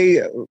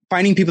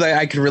finding people that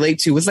I could relate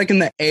to was like in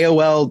the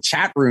AOL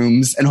chat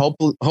rooms, and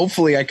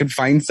hopefully I could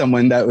find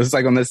someone that was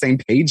like on the same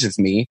page as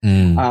me.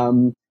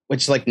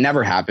 Which like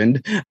never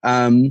happened.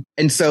 And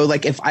so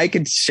like, if I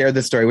could share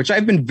the story, which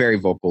I've been very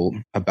vocal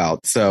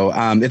about. So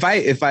if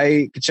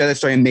I could share that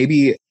story, and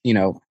maybe,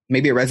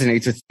 maybe it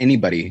resonates with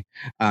anybody.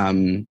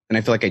 And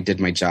I feel like I did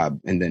my job,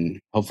 and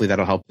then hopefully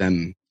that'll help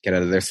them get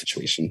out of their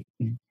situation.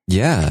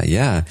 Yeah.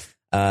 Yeah.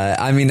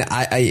 I mean,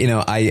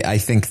 I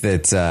think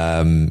that,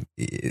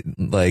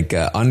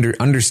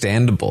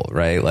 understandable,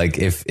 right? Like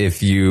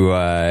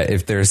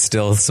if there's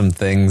still some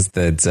things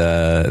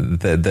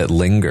that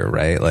linger,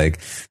 right?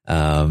 Like,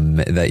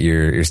 that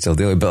you're still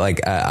dealing, but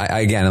like,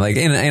 I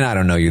I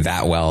don't know you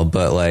that well,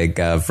 but like,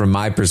 from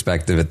my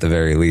perspective, at the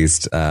very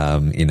least, I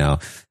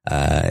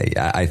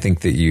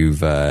think that you've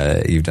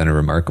done a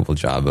remarkable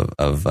job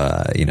of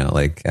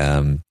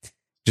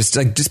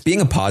just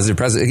being a positive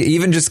presence,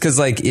 even just because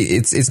like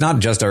it's not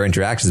just our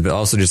interactions, but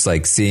also just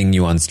like seeing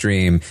you on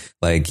stream.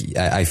 Like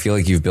I feel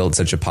like you've built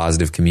such a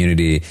positive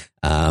community,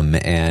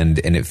 and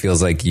it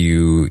feels like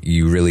you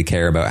really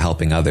care about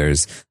helping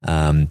others.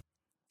 And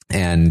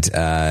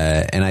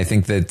I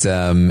think that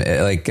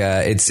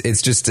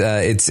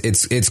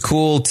it's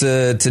cool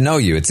to know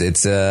you.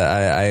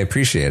 I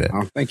appreciate it.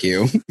 Oh, thank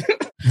you.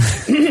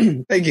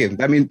 Thank you.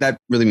 I mean, that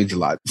really means a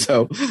lot.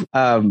 So,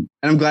 and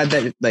I'm glad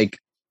that like,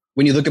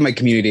 when you look at my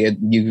community,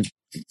 you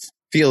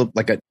feel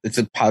like it's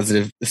a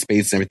positive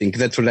space and everything, because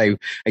that's what I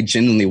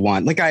genuinely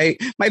want. Like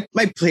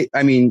my play.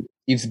 I mean,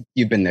 you've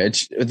been there.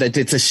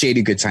 It's a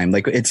shady good time.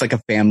 Like it's like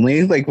a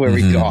family, like where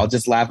we all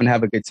just laugh and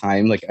have a good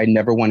time. Like I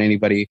never want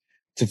anybody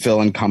to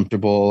feel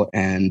uncomfortable.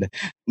 And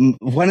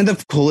one of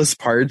the coolest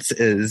parts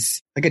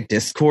is like a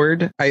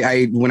Discord.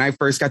 I when I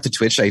first got to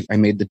Twitch, I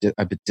made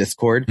a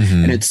Discord,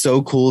 and it's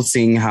so cool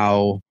seeing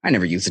how I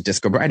never used a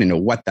Discord, but I didn't know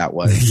what that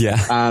was.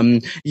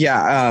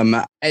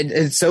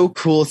 It's so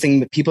cool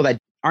seeing the people that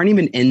aren't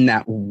even in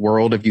that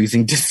world of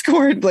using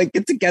Discord, like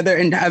get together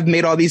and have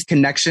made all these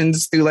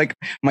connections through like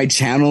my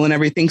channel and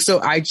everything. So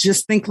I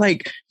just think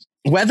like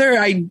whether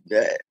I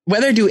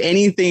do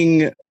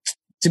anything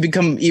to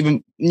become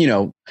even,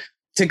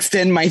 to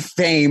extend my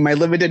fame, my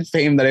limited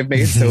fame that I've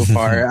made so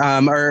far,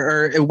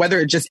 or whether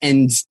it just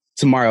ends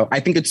tomorrow.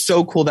 I think it's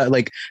so cool that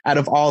like out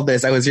of all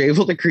this, I was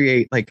able to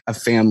create like a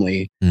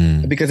family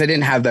because I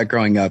didn't have that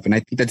growing up. And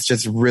I think it's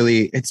just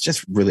really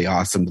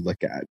awesome to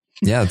look at.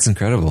 Yeah, it's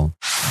incredible.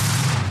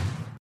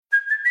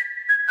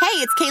 Hey,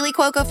 it's Kaylee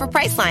Cuoco for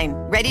Priceline.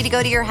 Ready to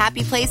go to your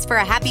happy place for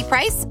a happy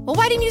price? Well,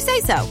 why didn't you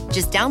say so?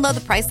 Just download the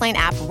Priceline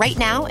app right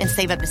now and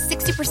save up to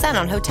 60%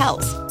 on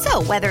hotels.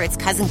 So whether it's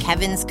Cousin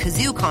Kevin's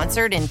Kazoo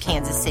Concert in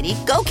Kansas City,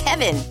 go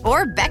Kevin,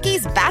 or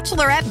Becky's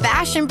Bachelorette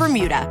Bash in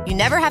Bermuda, you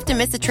never have to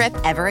miss a trip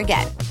ever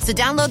again. So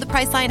download the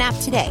Priceline app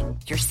today.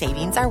 Your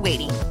savings are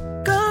waiting.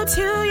 Go to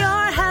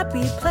your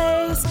happy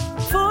place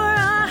for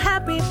a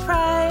happy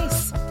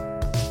price.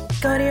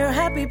 Go to your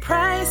happy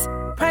price,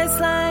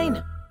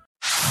 Priceline.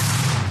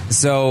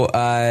 So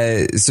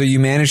you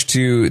managed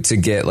to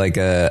get like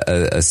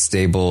a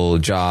stable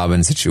job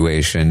and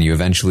situation. You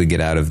eventually get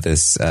out of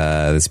this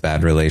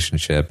bad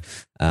relationship.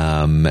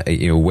 Where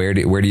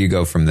do you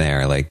go from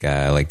there? Like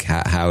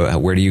how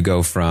where do you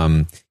go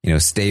from,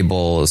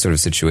 stable sort of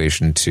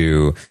situation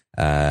to,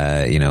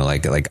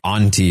 like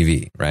on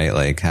TV, right?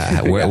 Like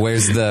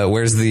where's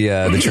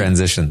the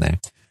transition there?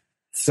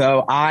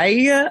 So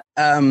I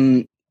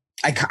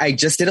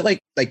just did it like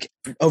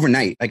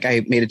overnight. Like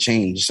I made a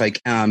change.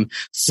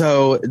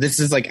 So this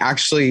is like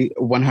actually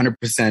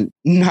 100%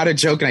 not a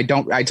joke.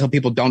 And I tell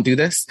people don't do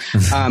this.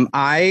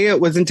 I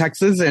was in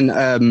Texas, and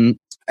I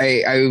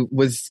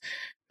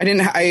didn't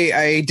have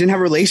a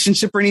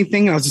relationship or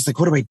anything. And I was just like,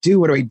 what do I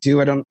do?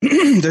 I don't,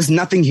 there's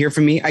nothing here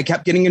for me. I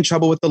kept getting in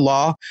trouble with the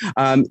law.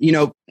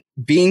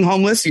 Being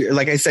homeless,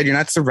 like I said, you're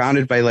not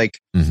surrounded by like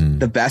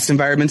the best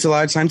environments a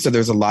lot of times. So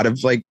there's a lot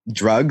of like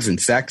drugs and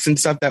sex and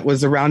stuff that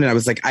was around. And I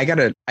was like, I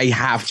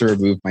have to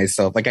remove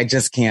myself. Like, I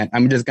just can't,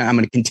 I'm going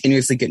to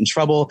continuously get in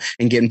trouble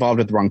and get involved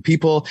with the wrong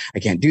people. I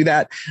can't do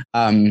that.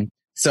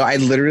 So I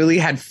literally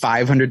had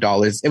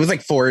 $500. It was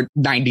like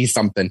 $490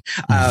 something,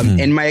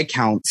 in my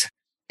account.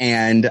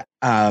 And,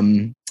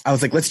 I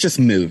was like, let's just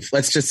move.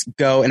 Let's just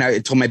go. And I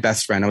told my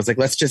best friend, I was like,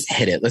 let's just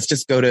hit it. Let's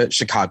just go to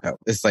Chicago.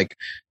 It's like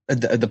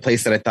the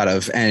place that I thought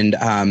of.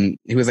 And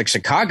he was like,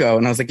 Chicago?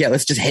 And I was like, yeah,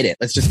 let's just hit it.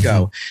 Let's just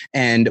go.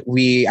 And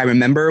I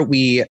remember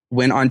we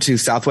went on to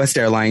Southwest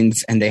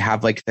Airlines, and they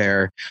have like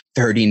their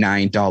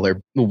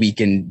 $39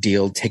 weekend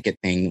deal ticket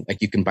thing.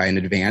 Like you can buy in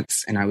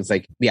advance. And I was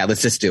like, yeah,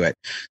 let's just do it.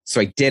 So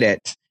I did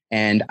it.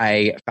 And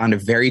I found a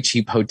very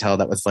cheap hotel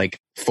that was like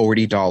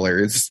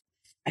 $40.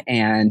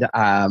 And,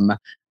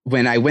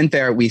 when I went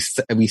there, we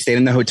stayed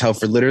in the hotel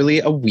for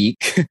literally a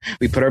week.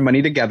 We put our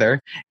money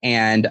together.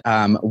 And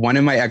one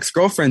of my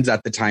ex-girlfriends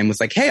at the time was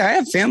like, hey, I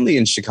have family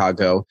in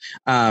Chicago.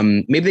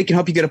 Maybe they can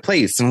help you get a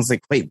place. And I was like,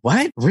 wait,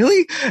 what?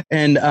 Really?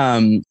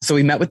 And so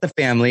we met with the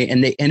family,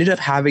 and they ended up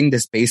having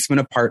this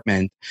basement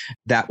apartment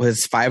that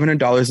was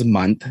 $500 a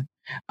month.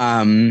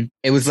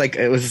 It was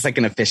just like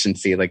an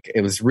efficiency. Like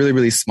it was really,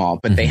 really small,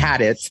 but they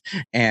had it.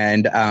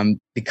 And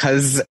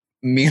because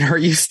me and her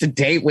used to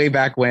date way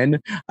back when,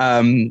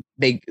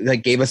 they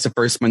like gave us the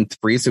first month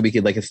free so we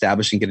could like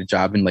establish and get a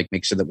job and like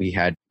make sure that we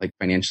had like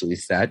financially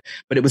set,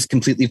 but it was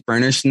completely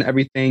furnished and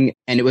everything.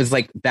 And it was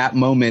like that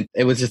moment,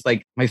 it was just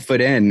like my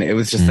foot in, it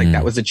was just like,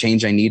 that was a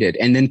change I needed.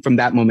 And then from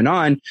that moment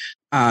on,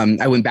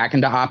 I went back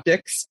into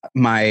optics.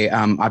 My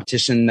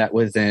optician that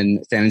was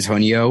in San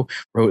Antonio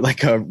wrote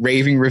like a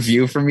raving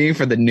review for me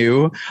for the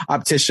new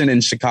optician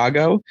in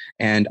Chicago.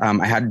 And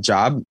I had a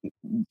job.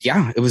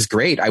 Yeah, it was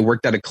great. I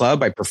worked at a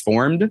club. I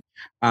performed.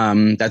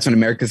 That's when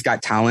America's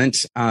Got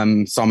Talent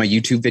saw my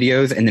YouTube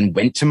videos and then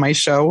went to my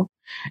show.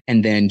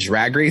 And then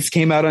Drag Race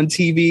came out on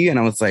TV. And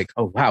I was like,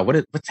 oh, wow,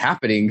 what's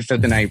happening? So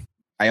then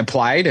I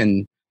applied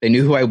and they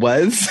knew who I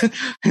was.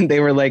 And they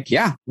were like,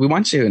 yeah, we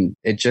want you. And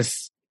it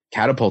just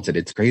catapulted.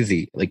 It's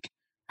crazy, like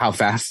how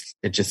fast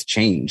it just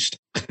changed.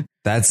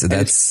 That's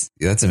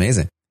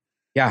amazing.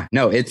 Yeah,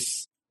 no,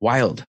 it's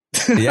wild.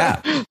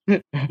 Yeah.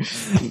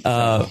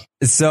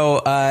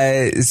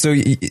 So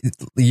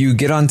you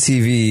get on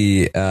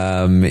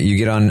TV, you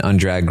get on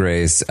Drag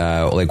Race.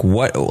 How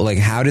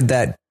did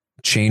that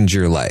change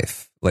your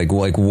life?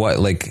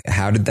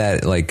 How did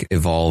that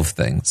evolve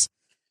things?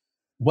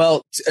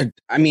 Well,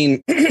 I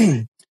mean,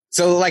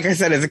 so like I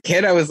said, as a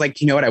kid, I was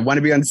like, you know what? I want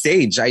to be on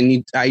stage. I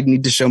need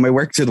to show my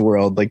work to the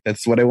world. Like,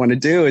 that's what I want to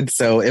do. And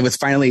so it was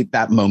finally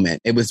that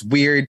moment. It was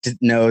weird to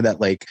know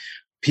that like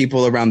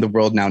people around the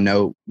world now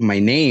know my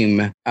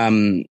name.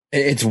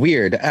 It's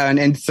weird.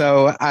 And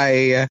so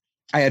I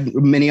had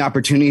many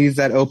opportunities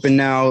that open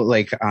now,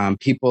 like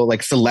people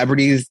like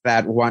celebrities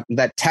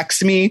that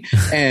text me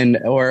and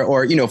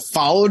or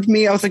followed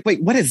me. I was like,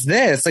 wait, what is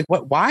this? Like,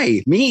 what?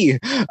 Why me?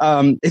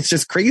 It's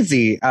just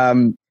crazy.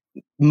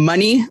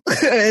 Money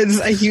is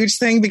a huge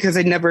thing because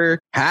I never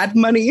had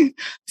money.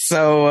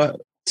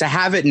 So to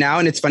have it now,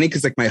 and it's funny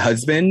because like my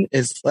husband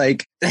is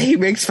like, he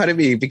makes fun of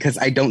me because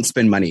I don't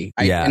spend money.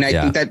 I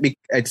think that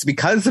it's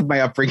because of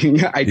my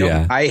upbringing.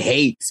 I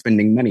hate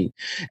spending money.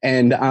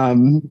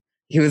 And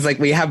he was like,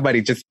 we have money,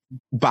 just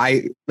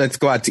let's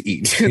go out to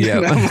eat. Yeah.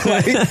 And I'm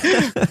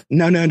like,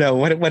 no,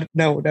 what?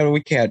 No,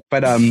 we can't.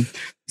 But,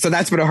 so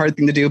that's been a hard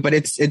thing to do, but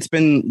it's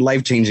been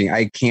life changing.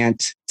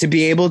 To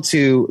be able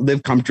to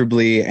live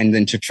comfortably and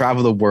then to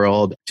travel the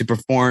world, to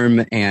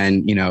perform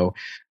and,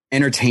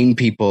 entertain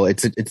people.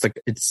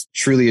 It's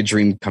truly a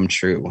dream come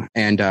true.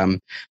 And,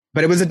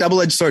 but it was a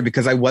double-edged sword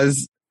because I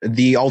was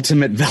the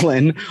ultimate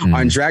villain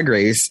on Drag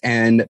Race,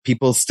 and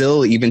people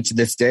still, even to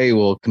this day,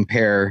 will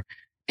compare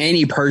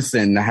any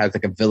person that has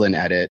like a villain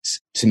edit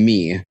to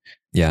me.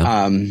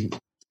 Yeah. And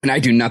I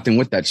do nothing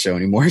with that show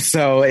anymore.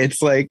 So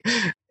it's like,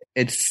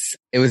 it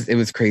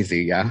was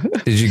crazy. Yeah.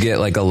 Did you get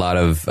like a lot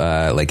of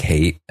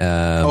hate?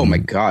 Oh my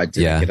God.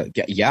 Yeah.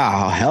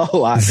 A hell of a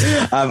lot.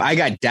 I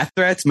got death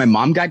threats. My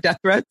mom got death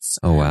threats.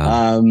 Oh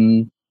wow.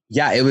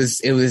 Yeah, it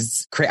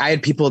was crazy. I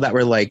had people that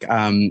were like,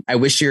 I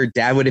wish your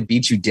dad would have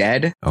beat you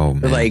dead. Oh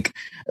man.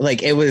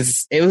 Like it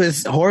was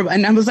horrible.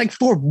 And I was like,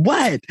 for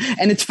what?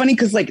 And it's funny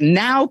because like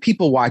now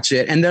people watch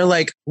it and they're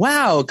like,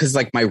 wow. Cause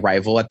like my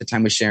rival at the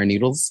time was Sharon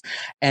Needles.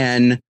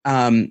 And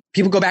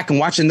people go back and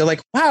watch it and they're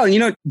like, wow,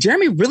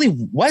 Jeremy really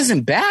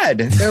wasn't bad.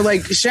 They're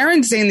like,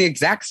 Sharon's saying the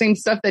exact same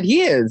stuff that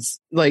he is.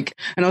 Like,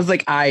 and I was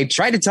like, I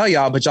tried to tell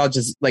y'all, but y'all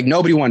just like,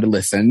 nobody wanted to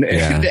listen.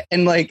 Yeah.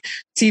 And like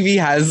TV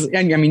has,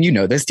 and I mean,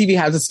 this TV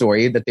has a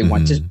story that they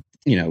want to,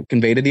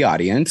 convey to the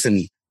audience,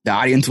 and the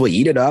audience will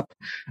eat it up.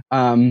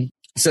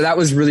 So that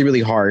was really,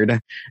 really hard.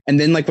 And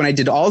then like when I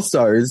did All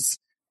Stars,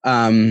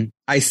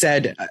 I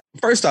said,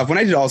 first off, when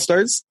I did All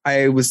Stars,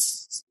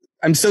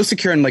 I'm so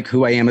secure in like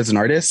who I am as an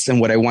artist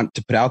and what I want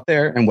to put out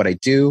there and what I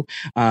do.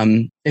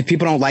 If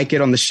people don't like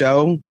it on the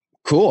show,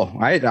 cool.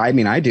 I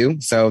mean, I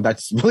do. So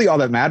that's really all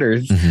that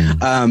matters.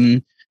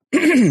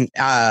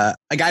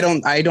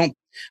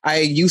 I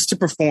used to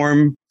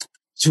perform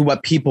to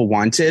what people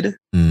wanted,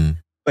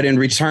 but in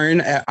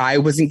return, I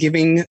wasn't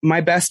giving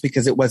my best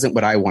because it wasn't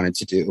what I wanted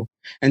to do.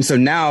 And so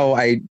now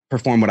I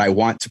perform what I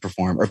want to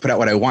perform, or put out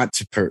what I want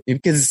to,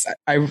 because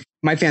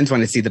my fans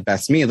want to see the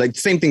best me. Like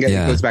the same thing, I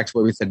think goes back to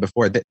what we said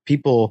before, that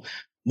people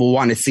will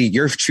want to see,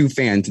 your true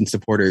fans and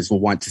supporters will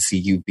want to see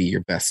you be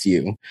your best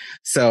you.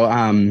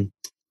 So,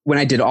 when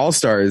I did All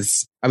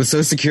Stars, I was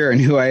so secure in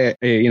who I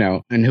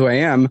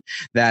am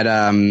that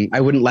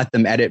I wouldn't let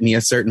them edit me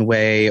a certain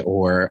way,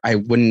 or they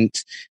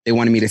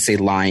wanted me to say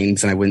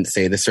lines and I wouldn't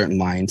say the certain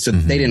lines. So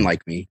they didn't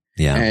like me.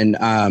 Yeah. And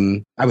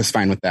I was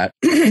fine with that.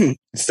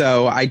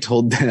 So I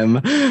told them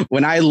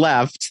when I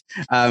left,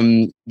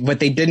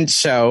 what they didn't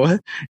show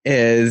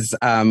is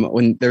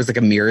when there's like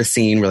a mirror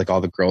scene where like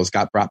all the girls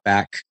got brought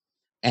back.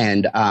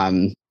 And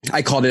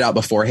I called it out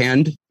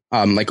beforehand.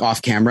 Like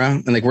off camera,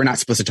 and like, we're not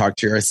supposed to talk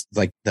to your,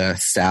 like the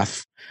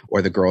staff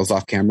or the girls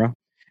off camera.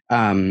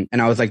 And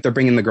I was like, they're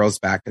bringing the girls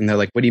back. And they're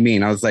like, what do you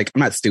mean? I was like,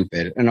 I'm not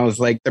stupid. And I was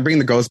like, they're bringing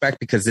the girls back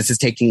because this is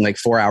taking like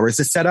 4 hours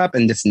to set up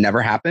and this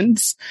never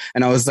happens.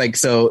 And I was like,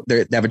 so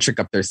they have a trick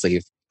up their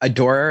sleeve.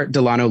 Adora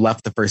Delano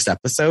left the first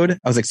episode.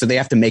 I was like, so they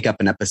have to make up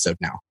an episode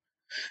now.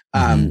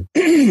 And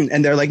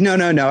they're like, no,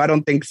 I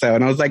don't think so.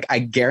 And I was like, I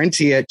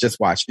guarantee it. Just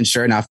watch. And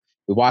sure enough,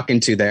 we walk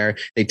into there.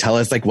 They tell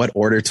us like what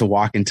order to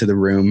walk into the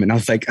room. And I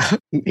was like,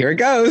 here it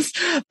goes.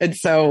 And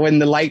so when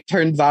the light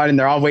turns on and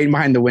they're all waiting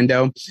behind the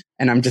window,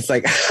 and I'm just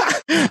like,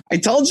 I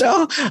told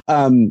y'all.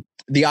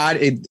 To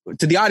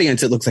the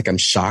audience, it looks like I'm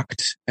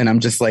shocked. And I'm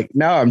just like,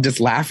 no, I'm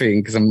just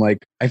laughing because I'm like,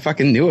 I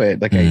fucking knew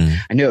it. Like I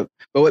knew it.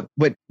 But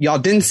what y'all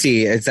didn't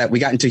see is that we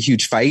got into a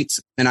huge fight,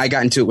 and I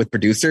got into it with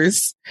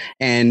producers,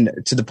 and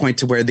to the point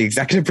to where the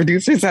executive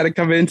producers had to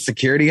come in,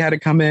 security had to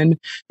come in,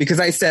 because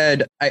I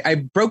said,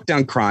 I broke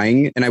down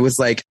crying, and I was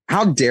like,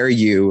 how dare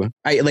you?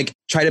 I like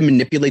try to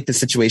manipulate the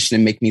situation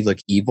and make me look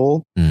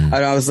evil. And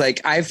I was like,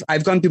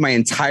 I've gone through my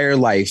entire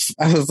life.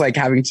 I was like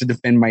having to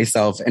defend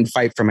myself and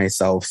fight for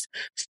myself.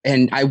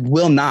 And I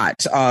will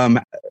not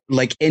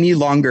like any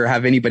longer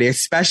have anybody,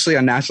 especially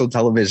on national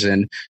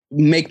television,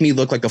 make me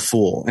look like a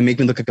fool and make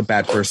me look like a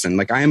bad person.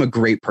 Like I am a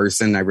great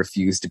person. I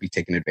refuse to be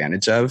taken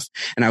advantage of.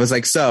 And I was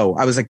like,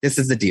 this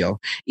is the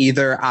deal.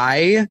 Either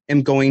I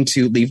am going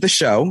to leave the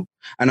show,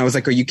 and I was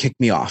like, or you kick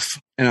me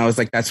off. And I was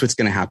like, that's what's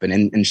going to happen.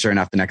 And sure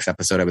enough, the next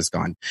episode I was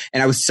gone.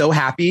 And I was so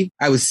happy.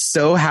 I was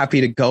so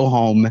happy to go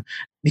home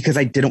because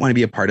I didn't want to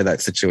be a part of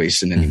that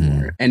situation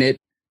anymore. And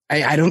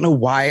I don't know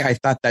why I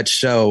thought that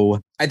show.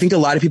 I think a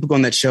lot of people go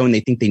on that show and they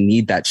think they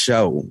need that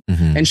show.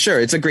 And sure,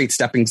 it's a great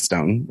stepping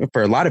stone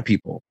for a lot of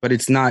people, but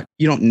it's not,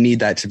 you don't need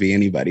that to be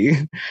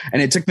anybody.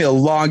 And it took me a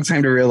long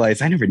time to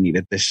realize I never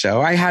needed this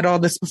show. I had all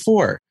this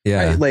before.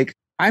 Yeah.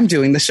 I'm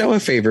doing the show a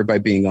favor by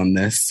being on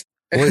this.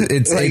 Well,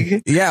 it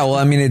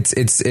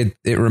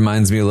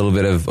reminds me a little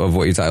bit of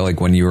what you talk,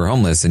 like when you were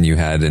homeless and you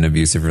had an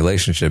abusive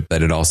relationship,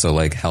 that it also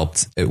like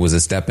helped. It was a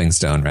stepping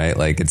stone, right?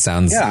 Like it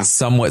sounds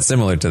somewhat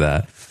similar to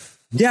that.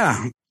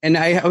 Yeah. And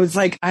I was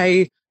like,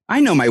 I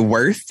know my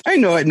worth. I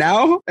know it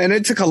now. And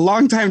it took a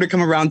long time to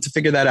come around to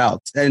figure that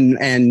out.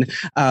 And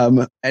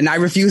I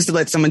refuse to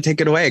let someone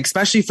take it away,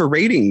 especially for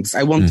ratings.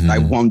 I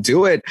won't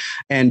do it.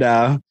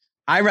 And,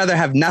 I rather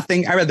have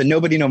nothing. I rather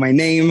nobody know my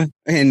name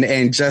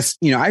and just,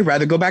 I'd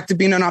rather go back to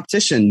being an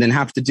optician than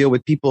have to deal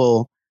with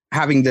people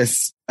having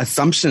this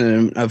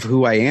assumption of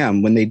who I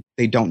am when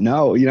they don't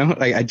know,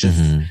 like I just,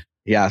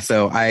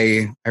 So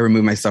I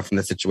removed myself from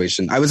the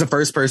situation. I was the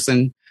first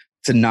person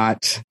to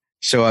not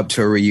show up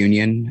to a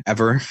reunion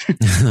ever.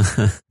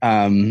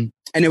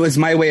 And it was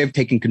my way of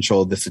taking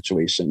control of the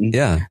situation.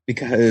 Yeah.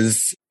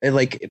 Because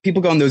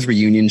people go on those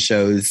reunion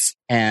shows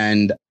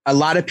and a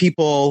lot of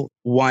people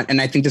want,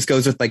 and I think this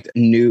goes with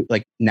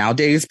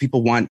nowadays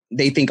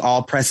they think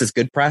all press is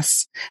good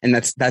press. And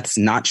that's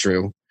not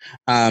true.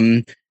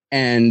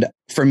 And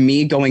for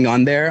me going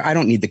on there, I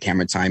don't need the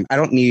camera time.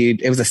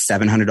 It was a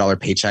 $700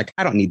 paycheck.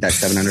 I don't need that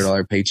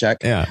 $700 paycheck.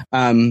 Yeah.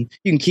 You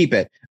can keep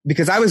it.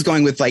 Because I was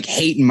going with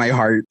hate in my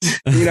heart,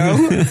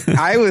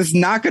 I was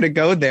not going to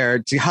go there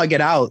to hug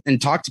it out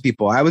and talk to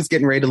people. I was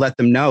getting ready to let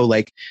them know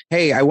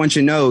hey, I want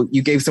you to know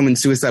you gave someone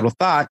suicidal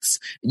thoughts.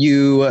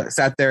 You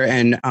sat there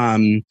and,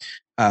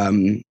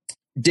 you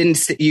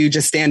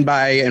just stand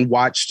by and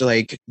watched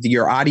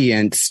your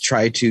audience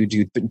try to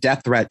do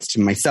death threats to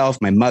myself,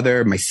 my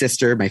mother, my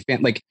sister, my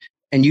family,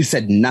 and you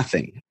said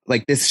nothing.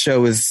 This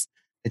show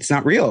it's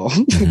not real.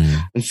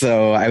 And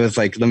so I was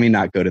like, let me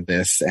not go to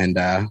this and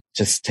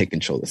just take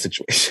control of the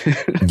situation.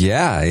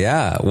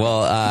 Yeah.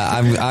 Well,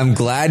 I'm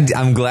glad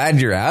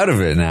you're out of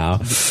it now.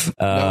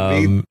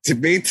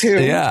 Me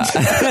too. Yeah.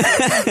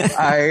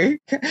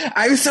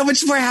 I'm so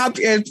much more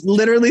happier. It's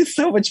literally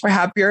so much more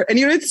happier. And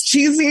it's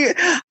cheesy.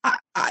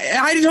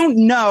 I don't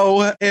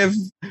know if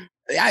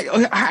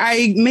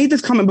I made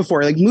this comment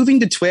before, moving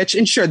to Twitch,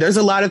 and sure, there's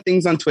a lot of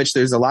things on Twitch.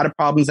 There's a lot of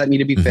problems that need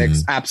to be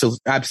fixed.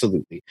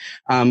 Absolutely.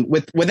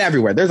 With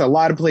everywhere, there's a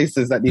lot of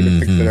places that need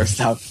to fix their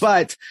stuff.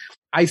 But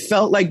I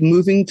felt like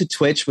moving to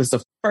Twitch was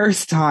the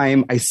first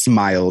time I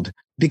smiled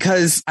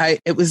because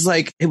it was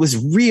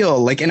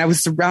real. And I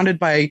was surrounded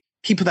by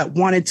people that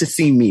wanted to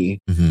see me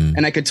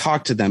and I could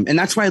talk to them. And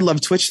that's why I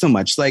love Twitch so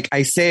much.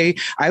 I say,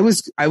 I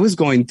was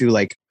going through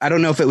I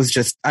don't know if it was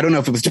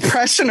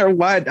depression or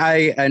what.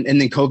 And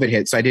then COVID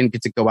hit. So I didn't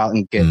get to go out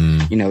and get,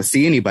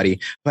 see anybody.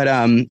 But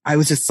I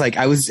was just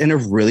I was in a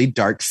really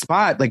dark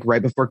spot,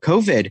 right before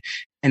COVID.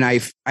 And I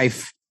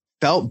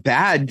felt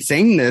bad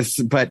saying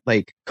this, but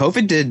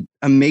COVID did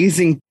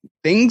amazing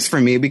things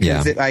for me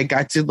because I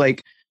got to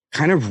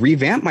kind of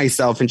revamp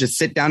myself and just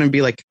sit down and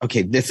be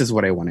okay, this is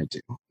what I want to do,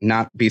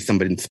 not be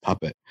somebody's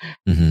puppet.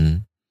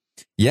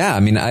 Yeah.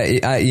 I mean, I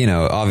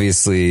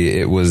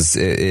obviously it was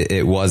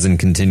and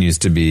continues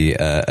to be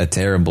a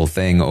terrible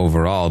thing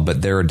overall,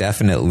 but there are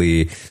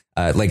definitely,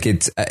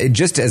 it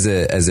just as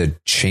a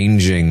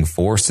changing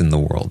force in the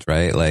world,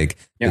 right?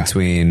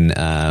 Between,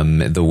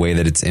 the way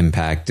that it's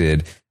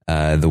impacted,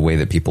 the way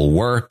that people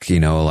work, a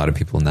lot of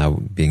people now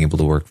being able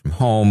to work from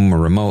home or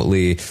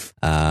remotely,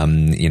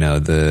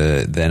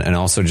 and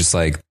also just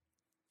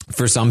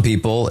for some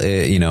people,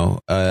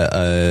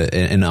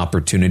 an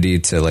opportunity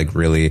to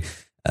really,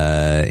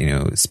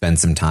 spend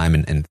some time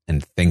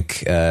and think,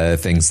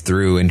 things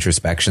through,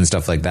 introspection,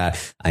 stuff like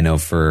that. I know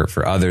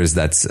for others,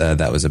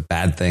 that was a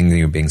bad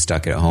thing, being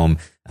stuck at home.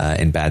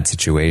 in bad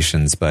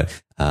situations. But,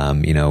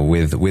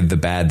 with the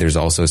bad, there's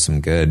also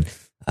some good.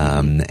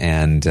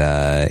 It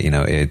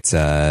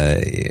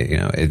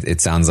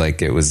sounds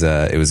like it was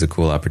a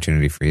cool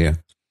opportunity for you.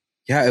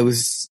 Yeah, it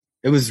was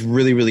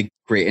really, really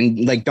great.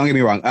 And like, don't get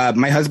me wrong.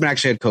 My husband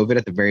actually had COVID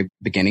at the very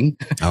beginning.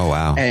 Oh,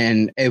 wow.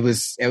 And that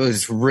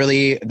was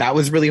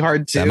really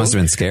hard too. That must have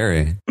been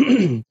scary.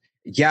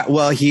 Yeah.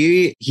 Well,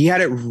 he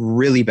had it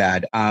really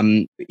bad.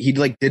 He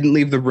like didn't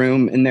leave the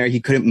room in there. He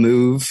couldn't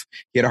move.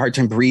 He had a hard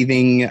time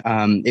breathing.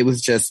 It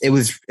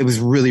was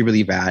really,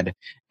 really bad.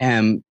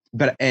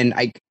 But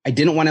I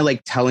didn't want to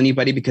like tell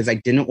anybody because I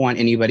didn't want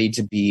anybody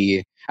to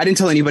be, I didn't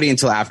tell anybody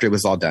until after it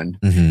was all done.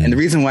 Mm-hmm. And the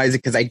reason why is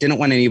because I didn't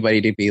want anybody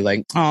to be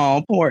like,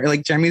 oh, poor,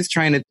 like Jeremy's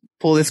trying to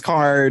pull this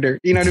card, or,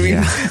 you know what I mean?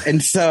 Yeah.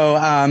 And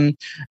so,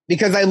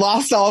 because I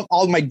lost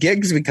all my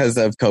gigs because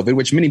of COVID,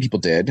 which many people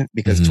did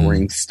because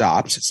touring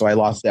stopped. So I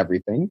lost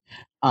everything.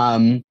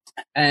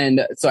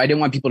 And so I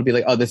didn't want people to be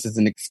like, oh, this is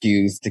an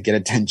excuse to get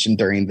attention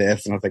during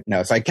this. And I was like,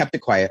 no. So I kept it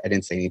quiet. I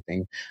didn't say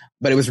anything,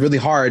 but it was really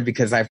hard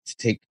because I have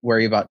to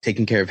worry about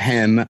taking care of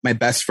him. My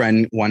best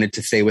friend wanted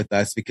to stay with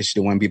us because she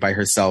didn't want to be by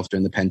herself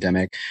during the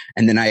pandemic.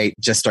 And then I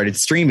just started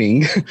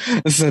streaming.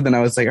 So then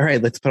I was like, all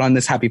right, let's put on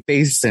this happy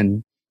face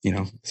and,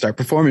 start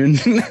performing.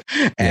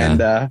 And,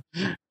 but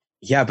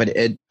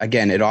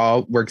it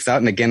all works out.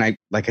 And again,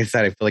 like I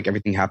said, I feel like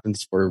everything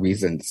happens for a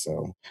reason.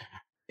 So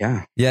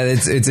yeah.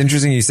 It's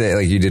interesting you say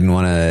like you didn't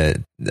want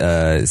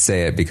to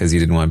say it because you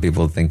didn't want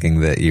people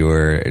thinking that you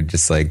were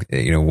just like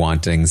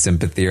wanting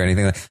sympathy or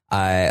anything.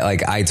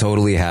 I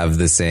totally have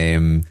the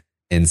same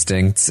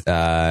instinct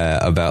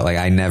about like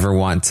I never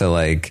want to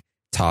like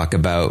talk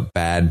about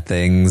bad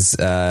things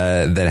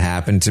that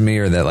happen to me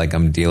or that like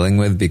I'm dealing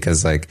with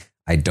because like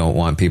I don't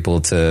want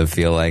people to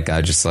feel like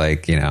I just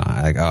like,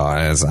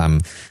 I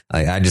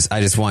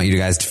just want you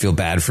guys to feel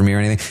bad for me or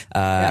anything.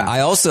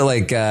 I also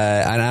like,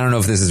 and I don't know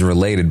if this is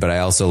related, but I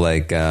also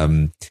like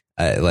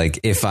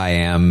if I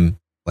am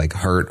like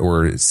hurt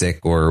or sick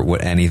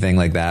or anything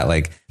like that,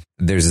 like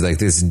there's like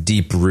this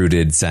deep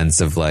rooted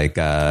sense of like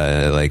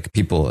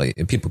people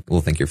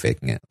will think you're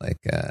faking it.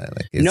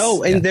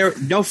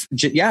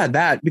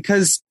 That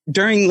because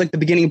during like the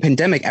beginning of the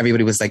pandemic,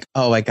 everybody was like,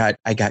 oh, I got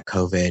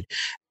COVID.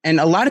 And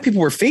a lot of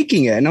people were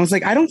faking it. And I was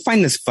like, I don't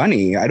find this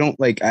funny. I don't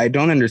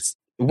understand.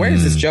 Where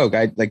is this joke?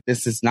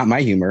 This is not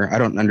my humor. I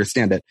don't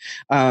understand it.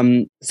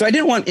 So I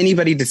didn't want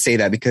anybody to say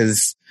that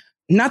because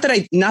not that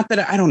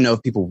I don't know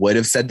if people would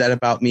have said that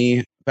about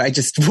me, but I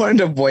just wanted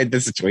to avoid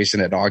the situation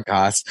at all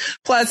costs.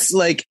 Plus,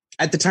 like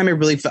at the time,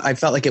 I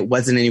felt like it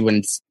wasn't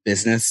anyone's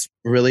business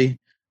really.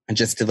 And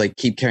just to like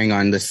keep carrying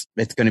on this,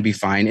 it's going to be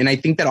fine. And I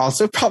think that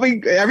also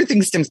probably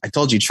everything stems, I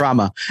told you,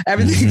 trauma,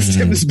 everything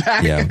stems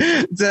back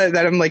to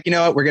that. I'm like, you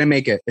know what, we're going to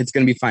make it. It's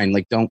going to be fine.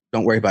 Like, don't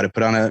worry about it.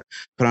 Put on a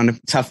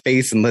tough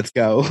face and let's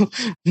go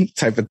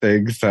type of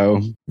thing.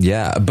 So,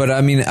 yeah. But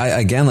I mean,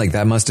 again, like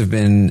that must've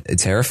been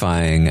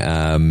terrifying,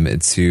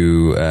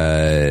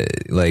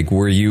 like,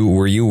 were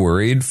you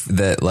worried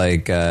that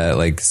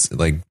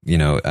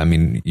I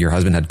mean, your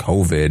husband had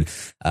COVID.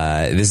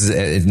 This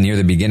is near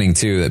the beginning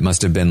too. It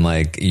must've been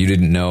like, you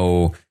didn't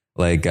know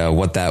like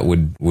what that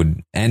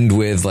would end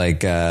with,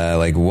 like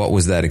what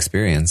was that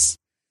experience?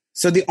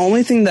 So the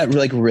only thing that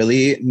like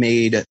really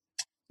made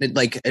it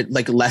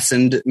like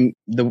lessened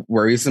the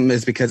worrisome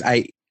is because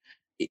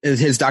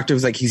his doctor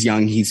was like, he's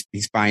young, he's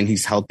fine,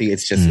 he's healthy.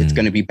 It's just it's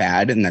going to be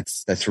bad, and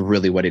that's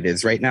really what it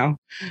is right now.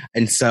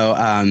 And so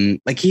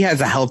like he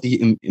has a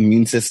healthy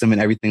immune system and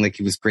everything. Like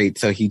he was great,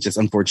 so he just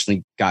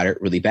unfortunately got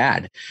it really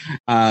bad.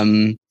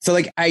 So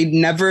like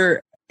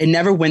it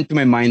never went through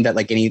my mind that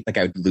like I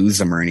would lose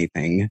him or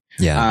anything.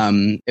 Yeah.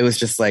 It was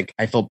just like,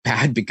 I felt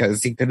bad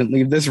because he couldn't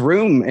leave this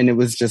room. And it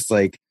was just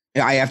like,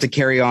 I have to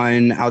carry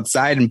on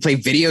outside and play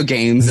video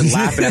games and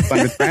laugh and have fun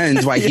with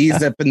friends while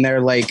he's up in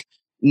there, like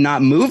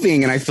not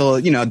moving. And I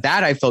feel,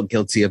 that I felt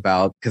guilty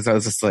about because I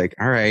was just like,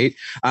 all right.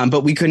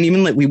 But we wouldn't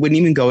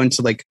even go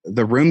into like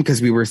the room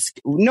because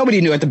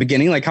nobody knew at the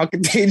beginning, like how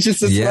contagious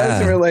this was.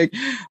 And we're like,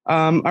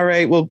 all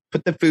right, we'll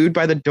put the food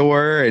by the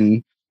door.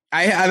 And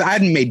I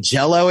hadn't made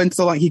Jell-O in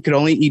so long. He could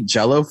only eat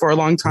Jell-O for a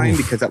long time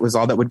because that was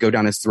all that would go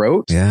down his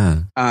throat.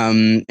 Yeah.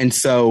 And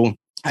so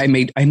I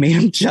made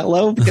him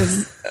Jell-O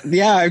because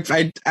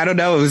I don't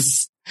know.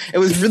 It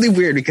was really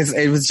weird because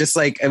it was just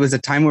like, it was a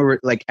time where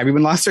like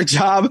everyone lost their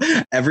job.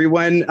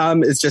 Everyone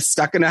is just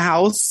stuck in a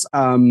house.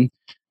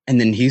 And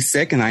then he's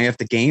sick and I have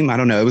to game. I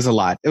don't know. It was a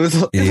lot. It was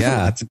a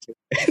lot to do.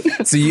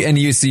 So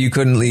you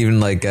couldn't even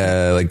like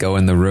go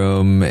in the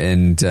room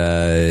and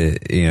I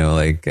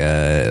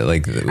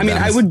mean,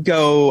 I would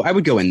go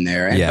in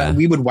there and but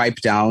we would wipe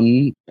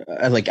down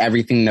like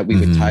everything that we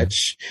would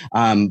touch.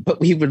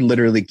 But we would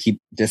literally keep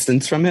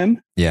distance from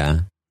him. Yeah.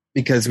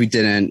 Because we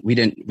didn't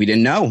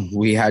know.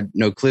 We had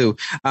no clue.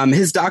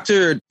 His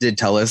doctor did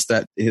tell us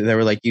that they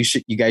were like, you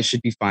guys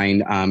should be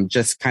fine.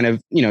 Just kind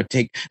of,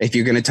 if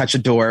you're going to touch a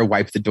door,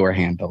 wipe the door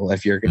handle.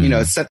 If you're,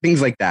 set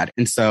things like that.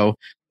 And so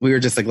we were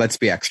just like, let's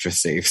be extra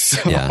safe.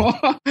 So,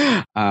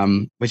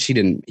 which he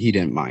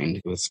didn't mind.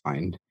 It was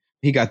fine.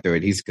 he got through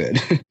it. He's good.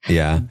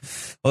 Yeah.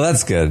 Well,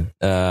 that's good.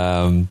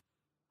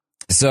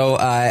 So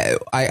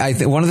I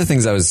think one of the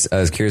things I was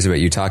curious about,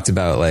 you talked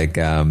about like,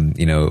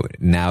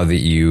 now that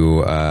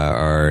you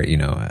are,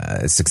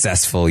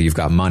 successful, you've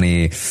got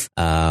money,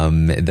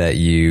 that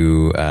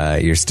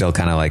you're still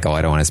kind of like, oh,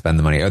 I don't want to spend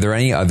the money. Are there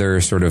any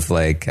other sort of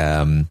like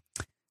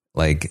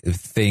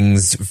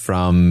things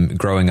from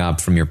growing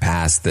up from your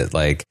past that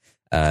like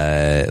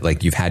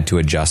you've had to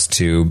adjust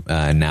to,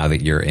 now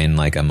that you're in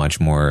like a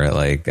much more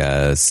like,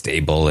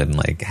 stable and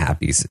like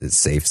happy,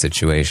 safe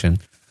situation?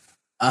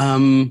 I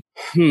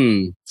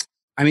mean,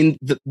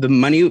 the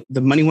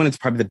money one is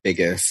probably the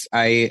biggest.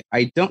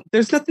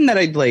 There's nothing that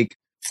I'd like.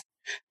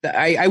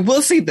 I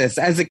will say this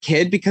as a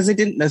kid, because I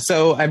didn't,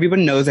 so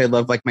everyone knows I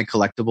love like my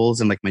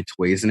collectibles and like my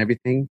toys and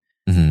everything.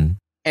 Mm-hmm.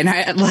 And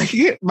I like,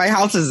 my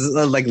house is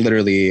like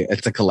literally,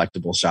 it's a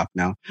collectible shop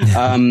now.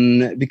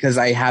 Because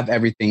I have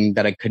everything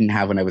that I couldn't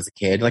have when I was a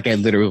kid. Like I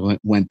literally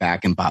went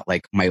back and bought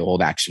like my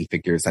old action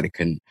figures that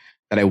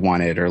I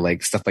wanted, or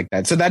like stuff like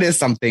that. So that is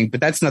something, but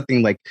that's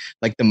nothing like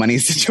the money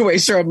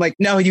situation. I'm like,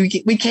 no,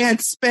 we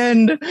can't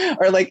spend,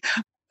 or like,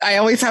 I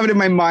always have it in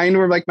my mind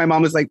where like my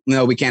mom was like,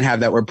 no, we can't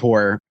have that. We're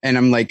poor. And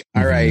I'm like,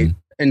 all right.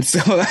 And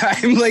so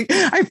I'm like,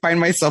 I find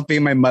myself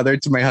being my mother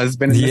to my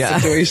husband in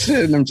this situation.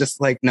 And I'm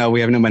just like, no, we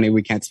have no money.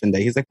 We can't spend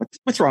it. He's like,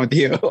 what's wrong with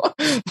you?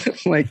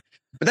 Like,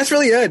 but that's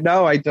really it.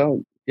 No, I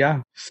don't.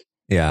 Yeah.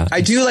 Yeah.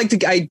 I like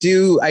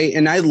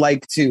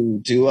to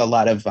do a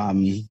lot of,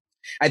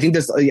 I think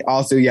this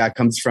also,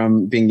 comes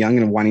from being young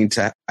and wanting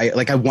to,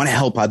 I want to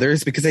help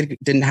others because I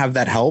didn't have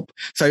that help.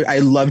 So I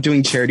love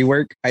doing charity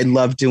work. I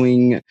love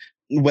doing,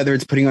 whether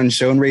it's putting on a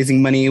show and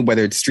raising money,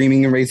 whether it's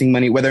streaming and raising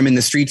money, whether I'm in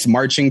the streets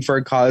marching for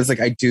a cause, like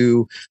I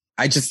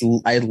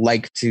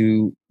like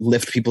to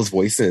lift people's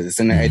voices.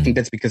 And I think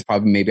that's because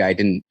probably maybe I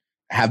didn't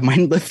have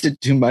mine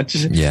lifted too much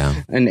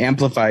and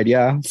amplified.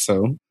 Yeah.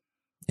 So.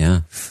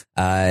 Yeah.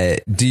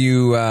 Do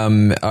you,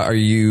 are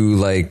you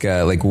like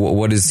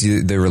what is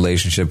the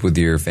relationship with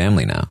your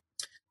family now?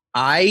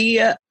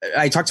 I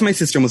talk to my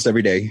sister almost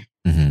every day.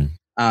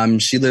 Mm-hmm.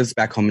 She lives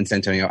back home in San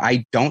Antonio.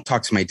 I don't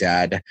talk to my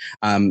dad.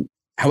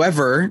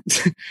 However,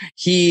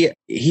 he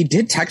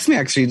did text me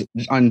actually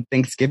on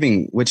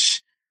Thanksgiving,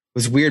 which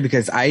was weird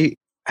because I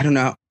don't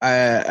know.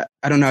 I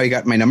don't know how he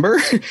got my number.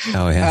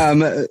 Oh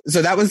yeah.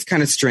 So that was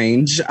kind of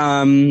strange.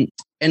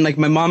 And like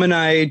my mom and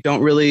I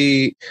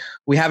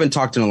we haven't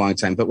talked in a long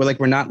time, but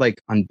we're not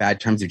like on bad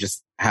terms. We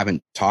just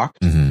haven't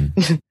talked.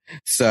 Mm-hmm.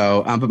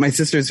 So, but my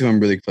sisters who I'm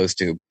really close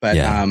to, but,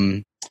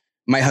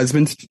 my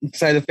husband's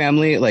side of the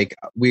family, like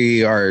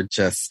we're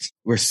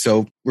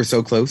so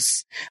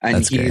close.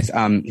 And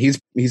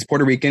he's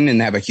Puerto Rican and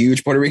they have a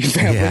huge Puerto Rican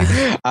family.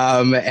 Yeah.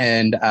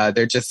 And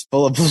they're just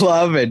full of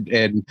love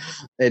and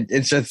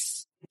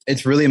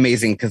it's really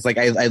amazing. Cause like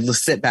I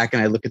sit back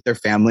and I look at their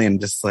family and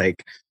just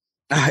like,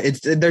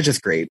 they're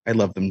just great. I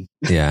love them.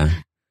 Yeah.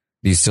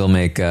 Do you still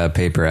make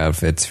paper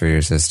outfits for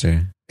your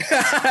sister?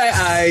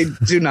 I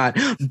do not,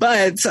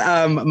 but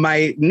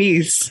my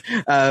niece,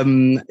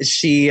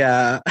 she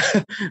always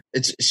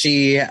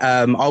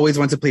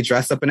wants to play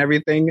dress up and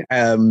everything.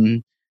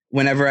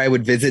 Whenever I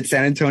would visit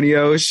San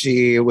Antonio,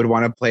 she would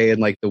want to play in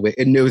like the wig.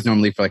 And it was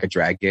normally for like a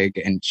drag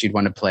gig, and she'd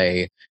want to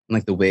play in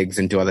like the wigs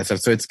and do all that stuff.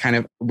 So it's kind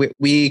of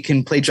we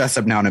can play dress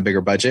up now on a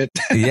bigger budget.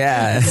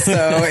 Yeah.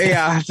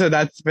 So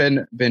that's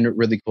been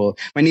really cool.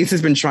 My niece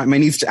has been trying. My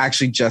niece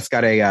actually just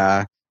got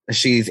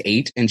she's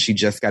 8 and she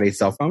just got a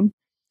cell phone.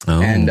 Oh.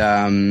 And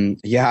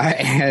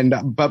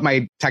but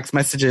my text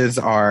messages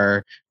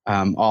are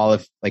all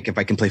if I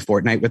can play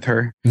Fortnite with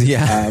her.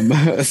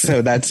 Yeah.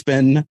 So that's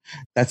been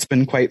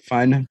quite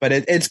fun. But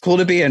it's cool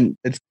to be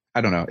it's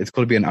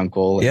cool to be an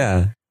uncle.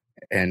 Yeah.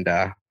 And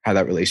have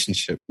that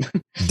relationship.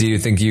 Do you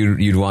think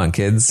you'd want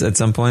kids at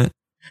some point?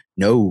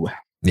 No.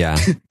 Yeah.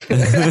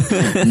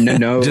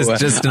 No.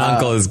 Just an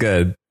uncle is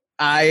good.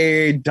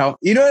 I don't,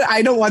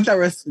 I don't want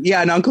that.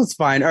 An uncle's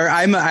fine. Or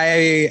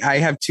I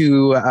have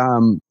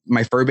 2,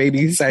 my fur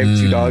babies. I have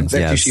 2 dogs.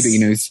 I have 2 Shiba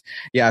Inus.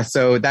 Yeah.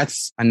 So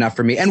that's enough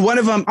for me. And one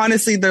of them,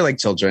 honestly, they're like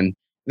children.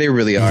 They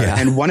really are. Yeah.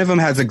 And one of them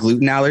has a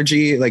gluten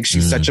allergy. Like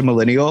she's such a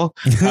millennial.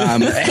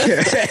 And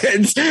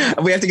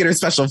we have to get her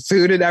special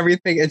food and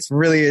everything. It's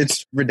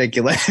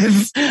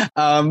ridiculous.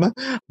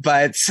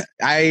 But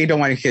I don't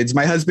want kids.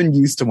 My husband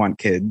used to want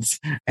kids.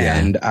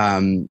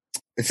 And,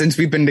 since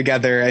we've been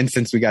together and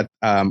since we got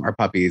our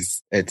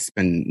puppies, it's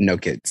been no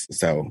kids.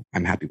 So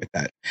I'm happy with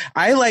that.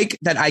 I like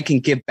that I can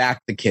give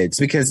back the kids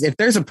because if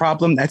there's a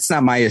problem, that's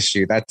not my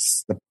issue.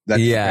 That's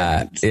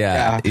yeah.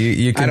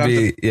 You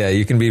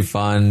can be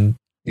fun.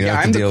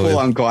 I'm the cool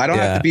uncle. I don't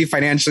have to be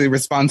financially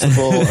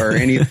responsible or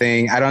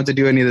anything. I don't have to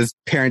do any of this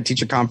parent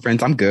teacher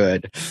conference. I'm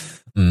good.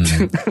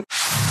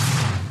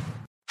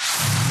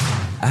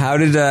 How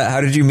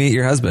did you meet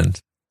your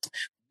husband?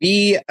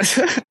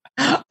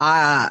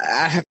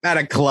 At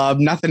a club,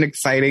 nothing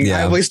exciting. Yeah.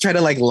 I always try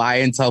to like lie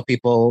and tell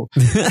people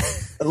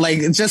like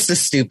just the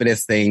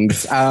stupidest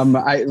things.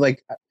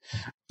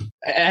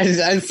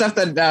 and stuff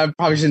that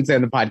probably shouldn't say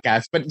on the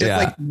podcast, but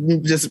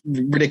just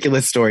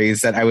ridiculous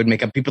stories that I would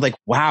make up. People are like,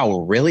 wow,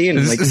 really? And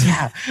I'm like,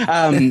 yeah.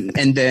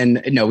 And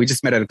then, no, we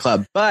just met at a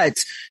club.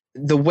 But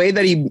the way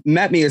that he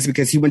met me is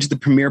because he went to the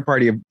premiere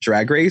party of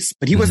Drag Race,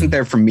 but he wasn't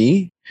there for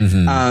me.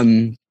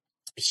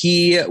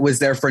 He was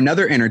there for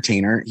another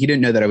entertainer. He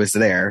didn't know that I was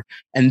there.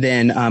 And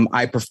then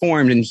I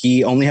performed and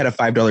he only had a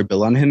 $5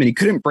 bill on him and he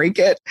couldn't break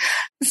it.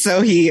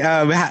 So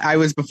I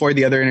was before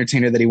the other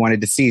entertainer that he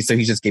wanted to see. So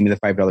he just gave me the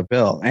 $5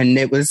 bill. And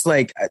it was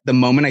like the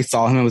moment I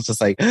saw him, I was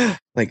just like,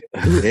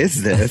 who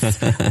is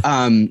this?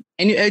 And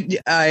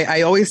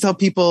I always tell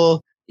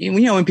people,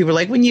 when people are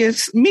like, when you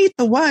meet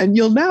the one,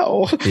 you'll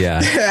know.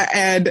 Yeah.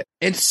 And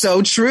it's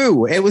so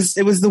true. It was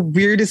the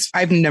weirdest.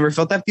 I've never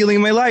felt that feeling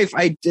in my life.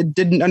 I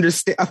didn't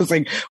understand. I was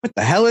like, what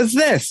the hell is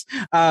this?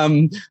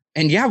 And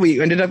yeah,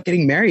 we ended up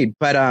getting married.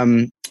 But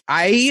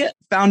I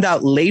found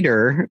out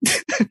later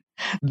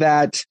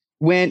that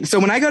when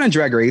I got on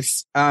Drag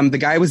Race, the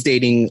guy I was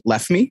dating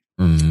left me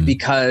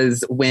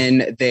because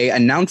when they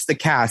announced the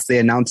cast, they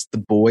announced the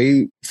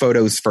boy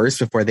photos first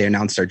before they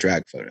announced our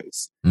drag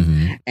photos.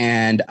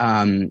 And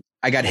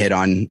I got hit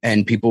on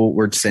and people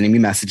were sending me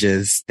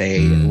messages.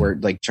 They were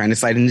like trying to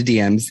slide into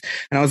DMs.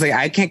 And I was like,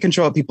 I can't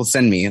control what people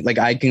send me. Like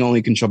I can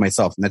only control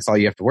myself. And that's all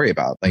you have to worry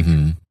about. Like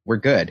we're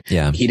good.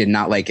 Yeah. He did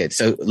not like it.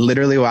 So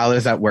literally while I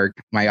was at work,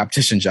 my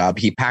optician job,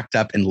 he packed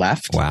up and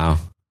left. Wow.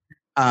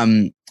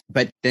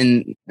 But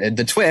then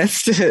the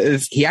twist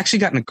is he actually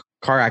got in a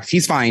car accident.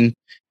 He's fine,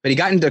 but he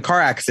got into a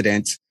car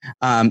accident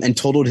and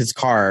totaled his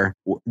car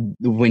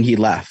when he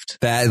left.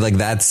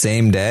 That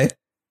same day?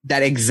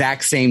 That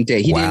exact same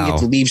day. He didn't get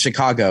to leave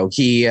Chicago.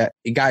 He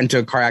got into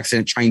a car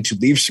accident trying to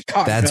leave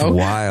Chicago. That's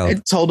wild.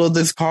 It totaled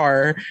this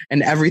car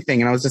and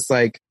everything. And I was just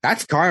like,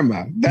 that's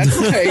karma. That's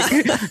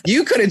like,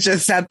 you could have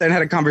just sat there and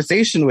had a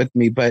conversation with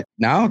me, but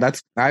no,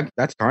 that's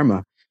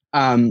karma.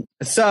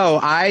 So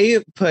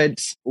I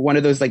put one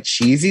of those like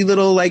cheesy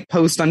little like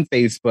posts on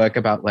Facebook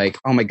about like,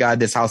 oh my God,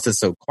 this house is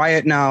so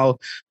quiet now,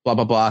 blah,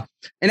 blah, blah.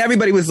 And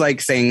everybody was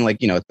like saying like,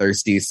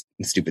 thirsty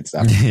and stupid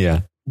stuff.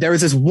 Yeah. There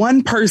was this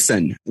one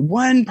person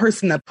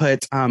that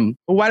put,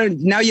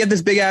 now you have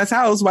this big ass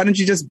house. Why don't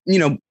you just,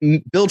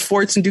 build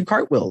forts and do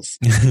cartwheels?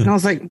 And I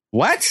was like,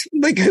 what?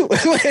 Like, who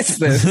is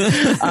this?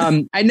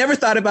 I never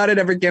thought about it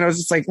ever again. I was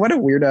just like, what a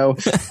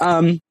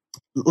weirdo.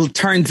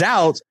 Turns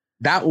out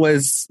that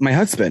was my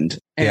husband.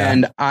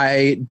 And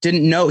I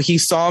didn't know. He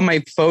saw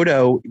my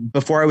photo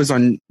before I was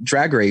on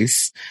Drag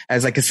Race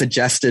as like a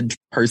suggested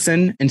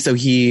person. And so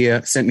he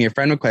sent me a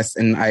friend request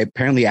and I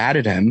apparently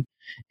added him.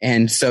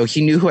 And so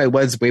he knew who I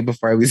was way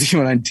before I was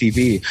even on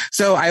TV.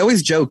 So I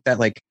always joke that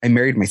like I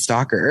married my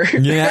stalker.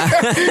 Yeah.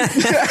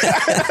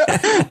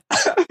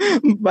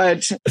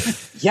 But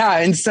yeah.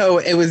 And so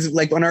it was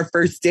like on our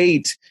first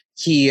date,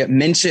 he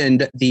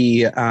mentioned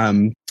the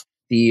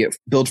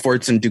build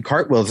forts and do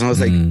cartwheels. And I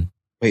was like,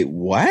 wait,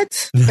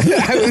 what?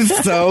 I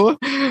was so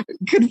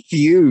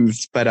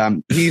confused, but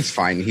he's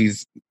fine.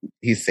 He's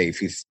safe.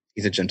 He's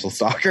a gentle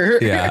stalker.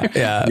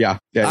 Yeah.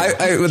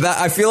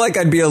 I feel like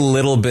I'd be a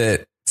little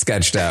bit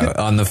sketched out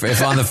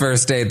if on the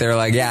first date they're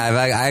like, yeah,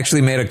 I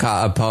actually made a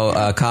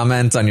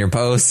comment on your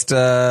post,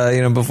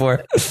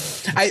 before.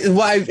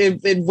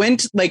 It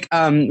went like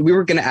we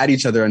were gonna add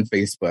each other on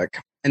Facebook.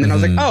 And then I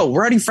was like, oh,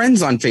 we're already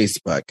friends on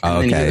Facebook.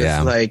 And then he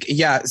was like,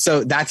 yeah.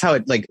 So that's how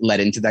it like led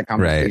into that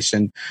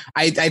conversation.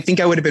 Right. I think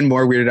I would have been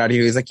more weirded out. He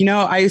was like,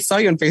 I saw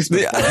you on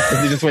Facebook.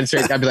 Yeah. He just went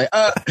straight. I'd be like,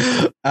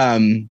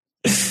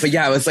 but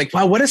yeah, I was like,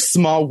 wow, what a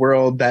small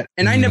world that,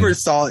 and I never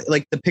saw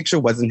like the picture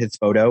wasn't his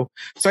photo.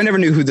 So I never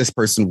knew who this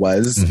person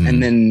was.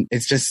 And then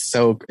it's just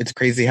it's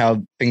crazy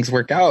how things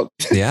work out.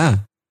 Yeah.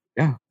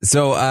 Yeah.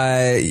 So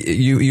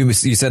you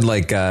said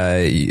like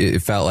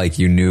it felt like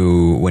you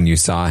knew when you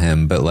saw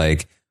him, but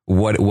like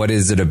what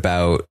is it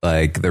about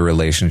like the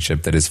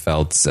relationship that has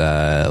felt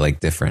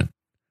like different?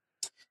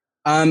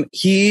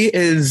 He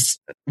is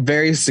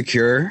very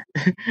secure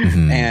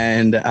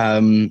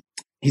and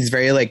he's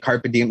very like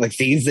carpe diem, like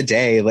seize the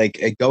day,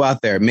 like go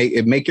out there,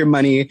 make your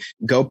money,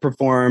 go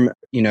perform,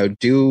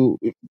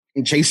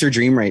 chase your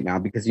dream right now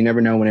because you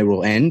never know when it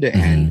will end.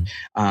 And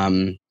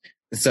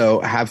so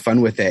have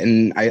fun with it.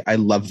 And I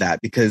love that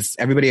because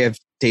everybody I've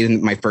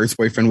dated, my first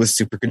boyfriend was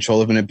super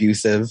controlling and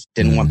abusive,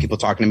 didn't want people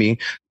talking to me.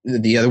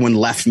 The other one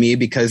left me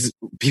because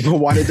people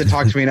wanted to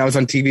talk to me and I was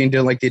on TV and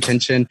didn't like the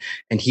attention.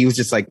 And he was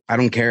just like, I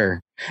don't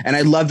care. And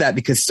I love that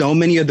because so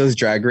many of those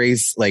Drag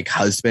Race like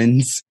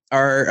husbands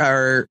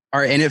are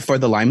in it for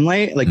the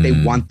limelight. Like they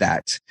want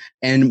that.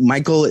 And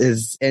Michael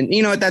is, and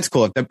you know what, that's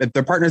cool. If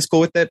their partner's cool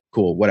with it,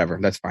 cool, whatever,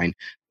 that's fine.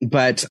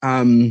 But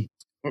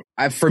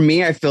for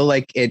me, I feel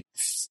like it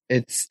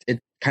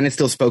kind of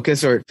stills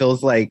focus, or it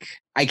feels like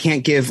I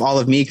can't give all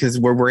of me because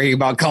we're worried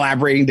about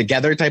collaborating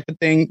together type of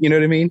thing. You know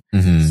what I mean?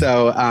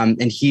 So,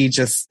 and he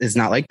just is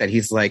not like that.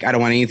 He's like, I don't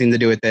want anything to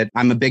do with it.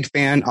 I'm a big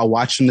fan. I'll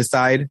watch from the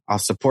side. I'll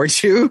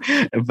support you.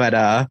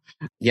 But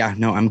yeah,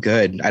 no, I'm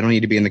good. I don't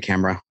need to be in the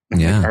camera.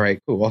 Yeah. Like, all right,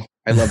 cool.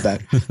 I love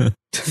that.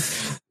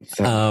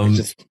 So it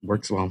just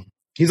works well.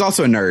 He's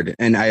also a nerd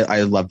and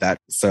I love that.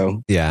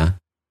 So yeah.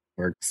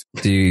 works.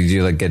 Do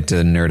you like get to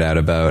nerd out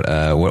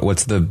about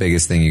what's the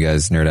biggest thing you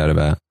guys nerd out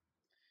about?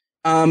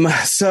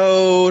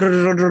 So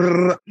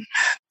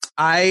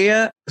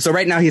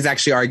right now he's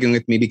actually arguing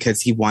with me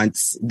because he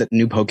wants the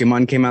new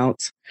Pokemon came out.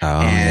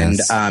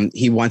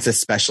 He wants a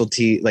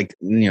specialty, like,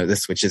 the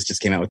Switches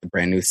just came out with the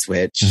brand new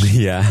Switch.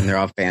 Yeah. And they're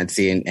all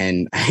fancy.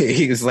 And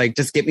he was like,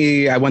 just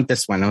I want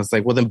this one. I was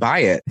like, well, then buy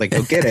it. Like,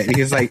 go get it. And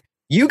he's like,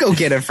 you go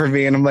get it for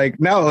me. And I'm like,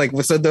 no, like,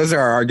 so those are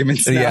our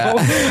arguments now.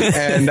 Yeah.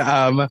 And,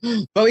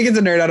 but we get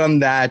to nerd out on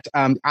that.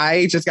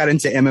 I just got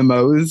into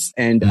MMOs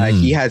and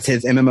he has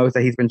his MMOs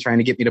that he's been trying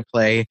to get me to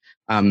play.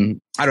 I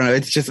don't know.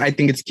 It's just, I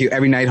think it's cute.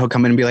 Every night he'll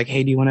come in and be like,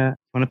 hey, do you want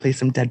to play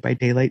some Dead by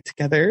Daylight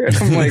together? And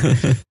I'm like,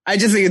 I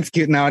just think it's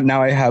cute.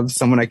 Now I have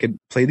someone I could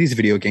play these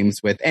video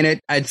games with. And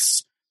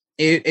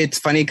it's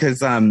funny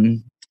because,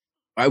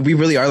 we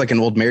really are like an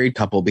old married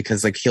couple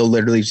because like he'll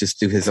literally just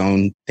do his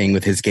own thing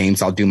with his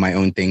games. I'll do my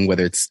own thing,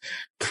 whether it's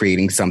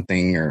creating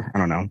something or I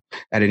don't know,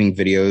 editing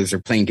videos or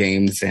playing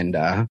games. And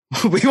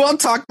we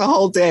won't talk the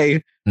whole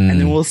day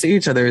and then we'll see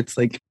each other. It's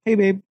like, hey,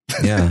 babe.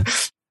 Yeah.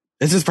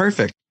 This is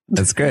perfect.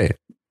 That's great.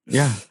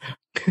 Yeah.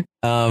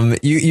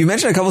 You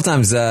mentioned a couple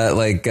times,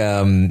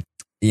 the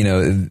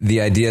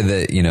idea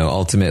that,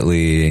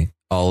 ultimately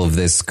all of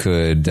this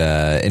could,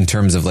 in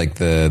terms of like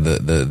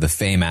the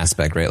fame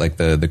aspect, right? Like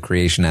the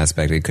creation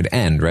aspect, it could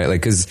end, right?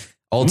 Like, cause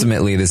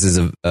ultimately this is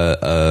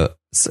a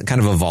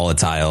kind of a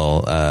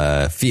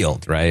volatile,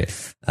 field, right?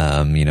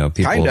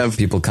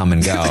 People come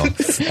and go.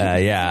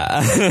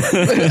 Yeah.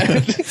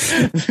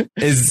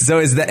 Is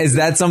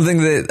that something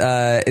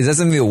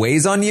that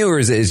weighs on you, or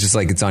is it just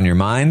like, it's on your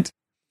mind?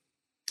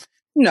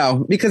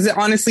 No, because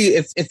honestly,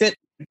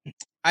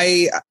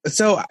 I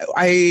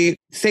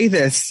say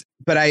this,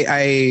 but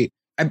I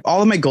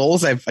all of my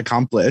goals I've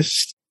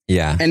accomplished.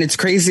 Yeah. And it's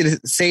crazy to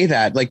say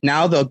that. Like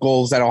now the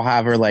goals that I'll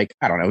have are like,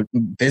 I don't know,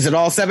 visit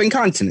all 7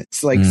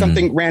 continents, like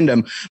something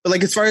random. But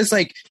like as far as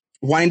like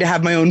wanting to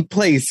have my own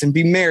place and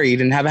be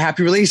married and have a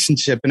happy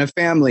relationship and a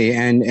family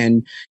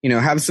and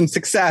have some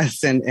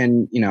success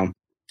and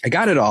I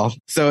got it all.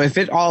 So if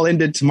it all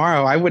ended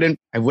tomorrow, I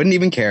wouldn't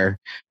even care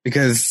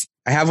because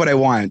I have what I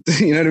want.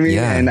 You know what I mean?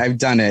 Yeah. And I've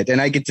done it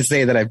and I get to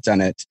say that I've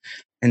done it.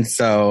 And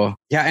so,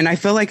 yeah. And I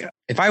feel like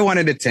if I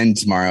wanted it to end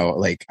tomorrow,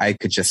 like I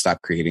could just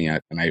stop creating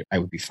it and I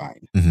would be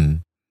fine. Mm-hmm.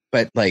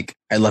 But like,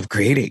 I love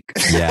creating.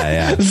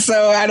 Yeah.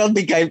 So I don't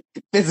think I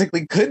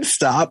physically could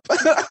stop.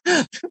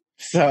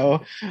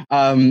 So,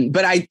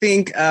 but I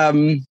think,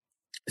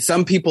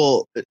 some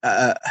people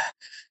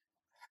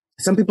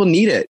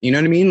need it. You know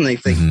what I mean?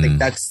 Like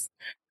that's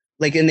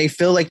like, and they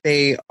feel like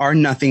they are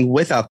nothing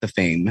without the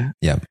fame.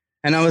 Yeah.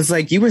 And I was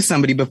like, you were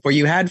somebody before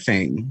you had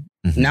fame.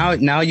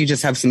 Mm-hmm. Now you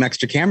just have some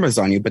extra cameras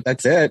on you, but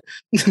that's it.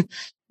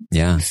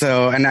 Yeah.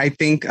 So, and I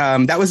think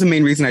that was the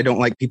main reason I don't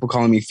like people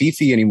calling me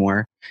Fifi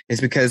anymore, is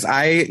because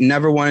I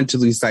never wanted to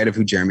lose sight of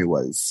who Jeremy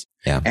was.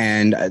 Yeah.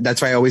 And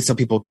that's why I always tell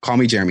people, call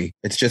me Jeremy.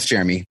 It's just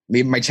Jeremy.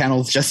 My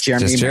channel is just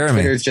Jeremy. Just Jeremy.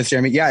 My Twitter is just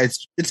Jeremy. Yeah,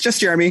 it's just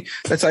Jeremy.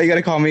 That's all you got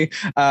to call me.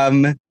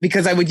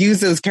 Because I would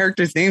use those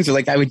characters' names, or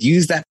like I would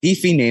use that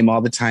Fifi name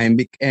all the time.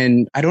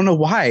 And I don't know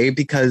why,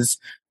 because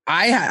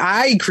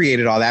I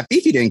created all that.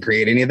 Fifi didn't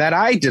create any of that.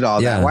 I did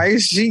all that. Why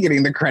is she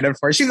getting the credit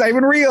for it? She's not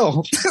even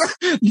real.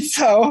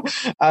 So,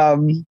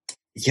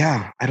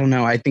 yeah, I don't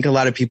know. I think a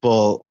lot of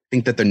people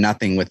think that they're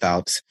nothing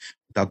without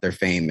their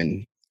fame.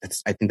 And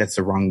I think that's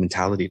the wrong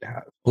mentality to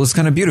have. Well, it's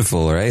kind of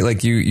beautiful, right?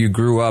 Like you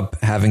grew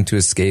up having to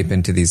escape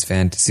into these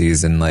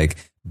fantasies and like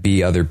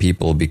be other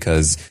people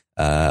because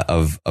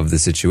of the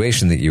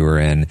situation that you were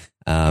in.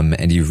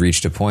 And you've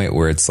reached a point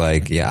where it's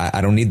like, yeah,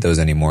 I don't need those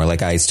anymore.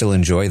 Like I still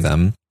enjoy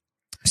them.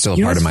 Still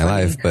a part of my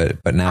life,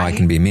 but now I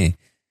can be me.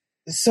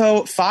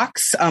 So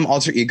Fox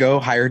Alter Ego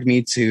hired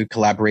me to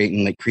collaborate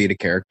and like create a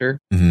character.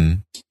 Mm-hmm.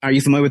 Are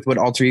you familiar with what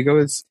Alter Ego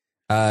is?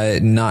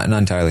 Not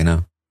entirely,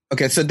 no.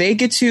 Okay, so they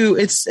get to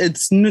it's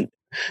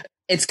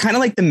kind of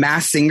like the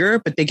Masked Singer,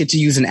 but they get to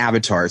use an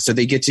avatar. So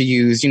they get to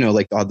use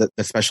like all the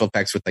special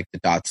effects with like the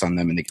dots on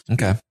them, and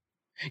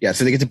yeah,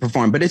 so they get to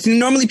perform. But it's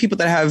normally people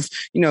that have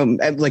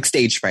like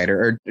stage fright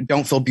or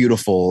don't feel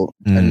beautiful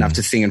enough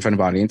to sing in front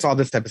of audience, all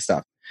this type of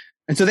stuff.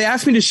 And so they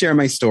asked me to share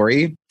my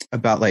story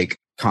about like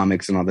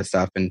comics and all this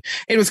stuff. And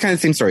it was kind of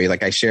the same story.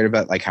 Like I shared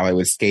about like how I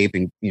would escape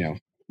and,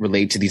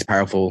 relate to these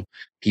powerful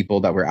people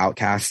that were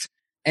outcast.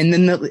 And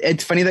then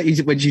it's funny that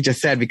what you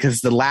just said,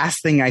 because the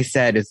last thing I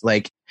said is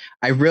like,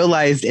 I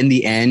realized in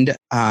the end,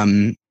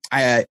 I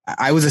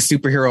was a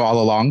superhero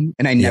all along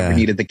and I never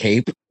needed the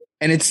cape.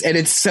 And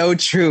it's so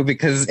true,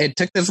 because it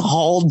took this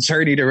whole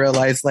journey to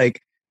realize like,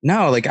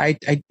 no, like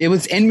it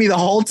was in me the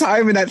whole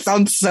time. And that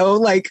sounds so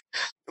like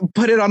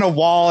put it on a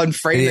wall and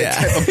frame it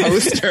type of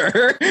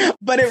poster,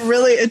 but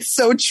it's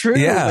so true.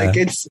 Yeah. Like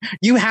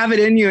you have it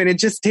in you, and it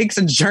just takes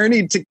a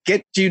journey to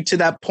get you to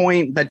that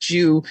point that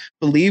you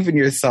believe in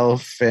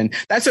yourself. And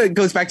that's what it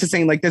goes back to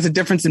saying, like, there's a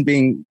difference in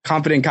being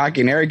confident,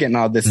 cocky, and arrogant and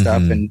all this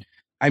stuff. And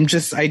I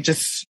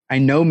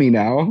know me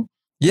now.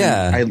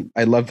 Yeah.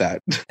 I love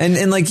that.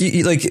 And like,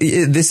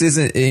 this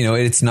isn't,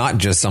 it's not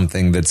just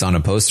something that's on a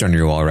poster on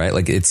your wall, right?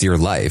 Like it's your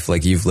life.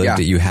 Like you've lived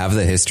it. You have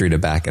the history to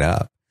back it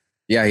up.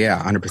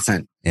 Yeah.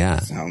 100%. Yeah.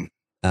 So.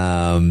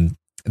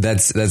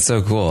 That's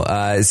so cool.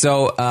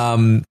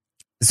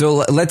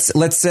 So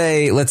let's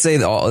say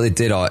it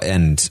did all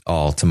end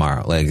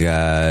tomorrow. Like,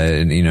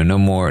 no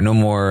more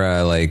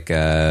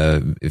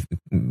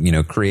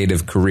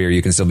creative career.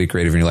 You can still be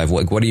creative in your life.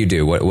 What do you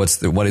do? What does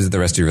the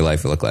rest of your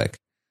life look like?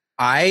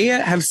 I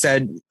have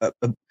said,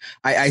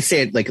 I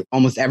say it like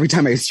almost every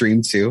time I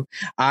stream too.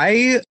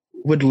 I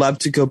would love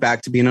to go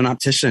back to being an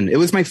optician. It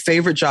was my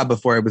favorite job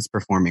before I was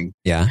performing.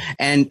 Yeah.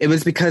 And it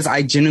was because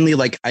I genuinely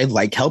I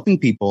like helping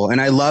people, and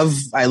I love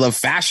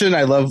fashion.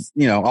 I love,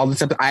 all this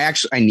stuff.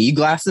 I need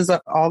glasses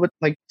all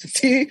to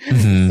see.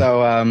 Mm-hmm.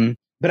 So,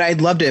 but I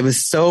loved it. It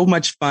was so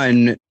much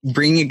fun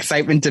bringing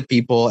excitement to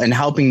people and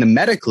helping them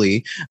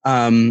medically,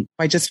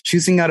 by just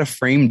choosing out a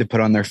frame to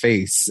put on their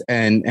face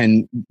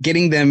and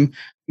getting them.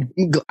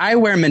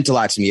 Eyewear meant a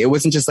lot to me. It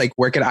wasn't just like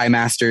work at Eye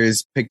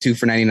Masters, pick 2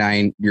 for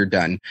 $99, you're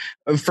done.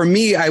 For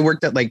me, I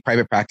worked at like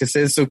private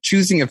practices. So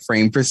choosing a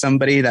frame for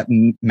somebody that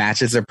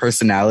matches their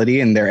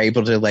personality and they're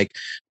able to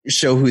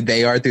show who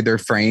they are through their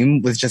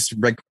frame was just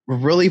like a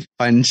really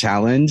fun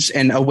challenge,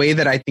 and a way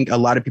that I think a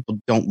lot of people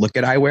don't look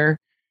at eyewear.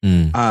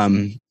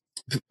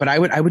 But I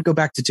would go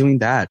back to doing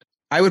that.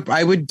 I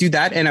would do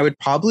that. And I would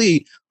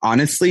probably,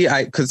 honestly,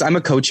 cause I'm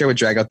a co-chair with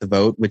Drag Out the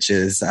Vote, which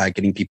is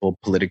getting people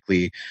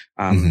politically,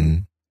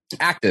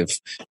 active,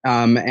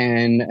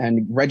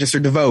 and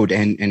registered to vote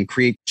and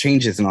create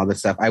changes and all this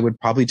stuff. I would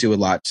probably do a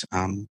lot,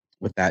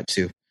 with that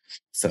too.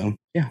 So,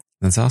 yeah.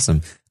 That's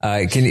awesome.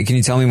 Can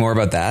you tell me more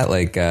about that?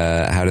 Like,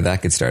 how did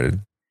that get started?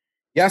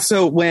 Yeah.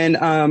 So when,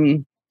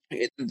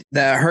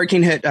 the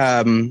hurricane hit,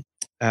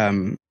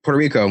 Puerto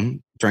Rico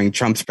during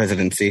Trump's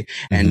presidency,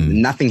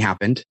 and nothing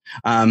happened,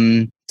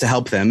 to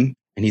help them.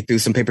 And he threw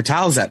some paper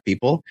towels at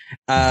people.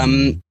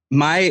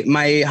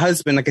 My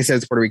husband, like I said,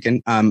 is Puerto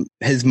Rican.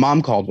 His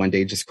mom called one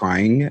day just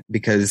crying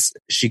because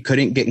she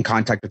couldn't get in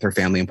contact with her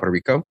family in Puerto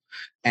Rico.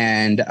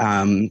 And,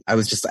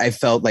 I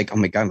felt like, oh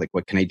my God, like,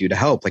 what can I do to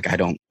help? Like,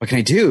 what can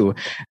I do?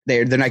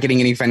 They're not getting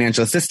any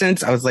financial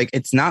assistance. I was like,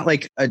 it's not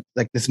like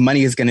this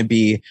money is going to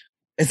be,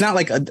 it's not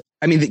like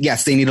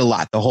yes, they need a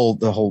lot. The whole,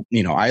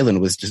 island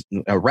was just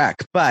a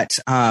wreck, but,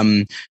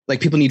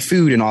 people need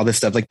food and all this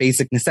stuff, like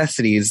basic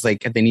necessities, like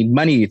they need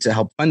money to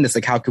help fund this.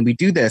 Like, how can we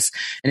do this?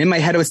 And in my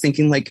head, I was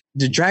thinking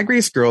the Drag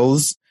Race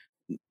girls,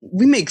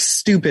 we make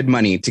stupid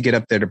money to get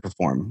up there to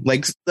perform,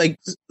 like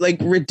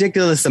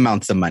ridiculous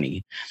amounts of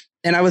money.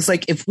 And I was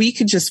like, if we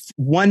could just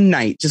one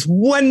night,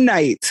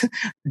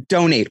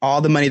 donate all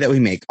the money that we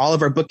make, all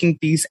of our booking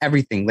fees,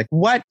 everything,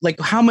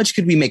 how much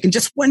could we make in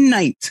just one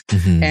night?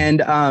 Mm-hmm.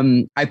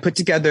 And I put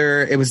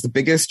together, it was the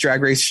biggest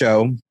Drag Race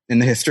show in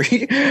the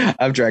history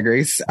of Drag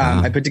Race.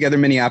 I put together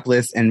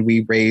Minneapolis, and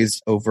we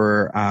raised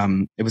over,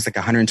 it was like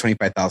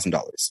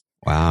 $125,000.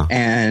 Wow.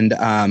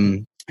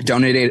 And,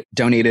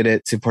 donated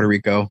it to Puerto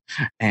Rico,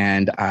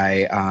 and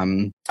I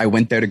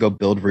went there to go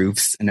build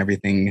roofs and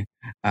everything.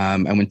 I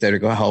went there to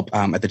go help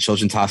at the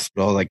Children's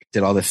Hospital,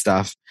 did all this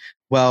stuff.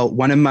 Well,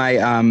 one of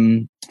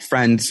my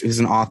friends, who's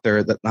an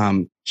author,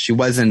 that she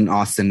was in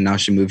Austin, now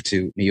she moved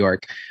to New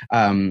York,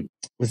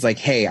 was like,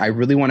 "Hey, I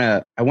want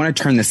to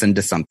turn this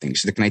into something."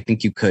 She's like, "And I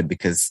think you could,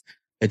 because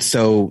it's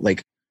so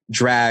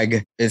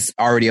drag is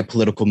already a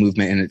political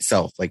movement in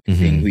itself,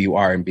 being who you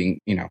are and being,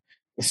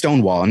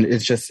 Stonewall, and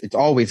it's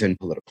always been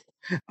political.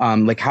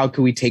 How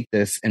could we take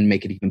this and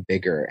make it even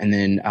bigger?" And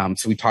then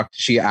so we talked.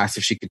 She asked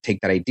if she could take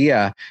that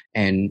idea,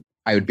 and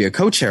I would be a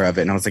co-chair of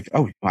it. And I was like,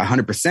 oh,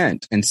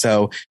 100%. And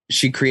so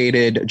she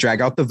created Drag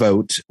Out the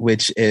Vote,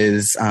 which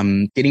is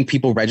getting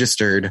people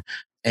registered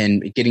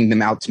and getting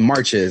them out to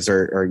marches,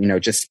 or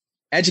just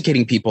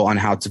educating people on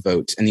how to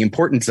vote and the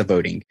importance of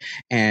voting.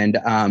 And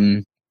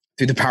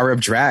through the power of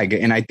drag.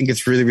 And I think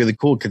it's really, really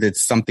cool, because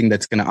it's something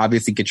that's going to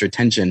obviously get your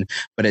attention,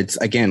 but it's,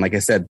 again, like I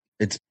said,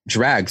 it's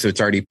drag. So it's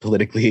already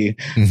politically,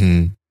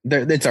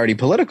 it's already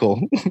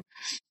political.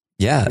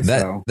 Yeah,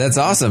 that's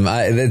awesome.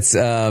 That's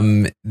a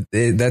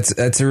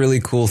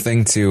really cool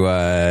thing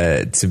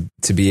to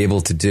be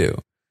able to do.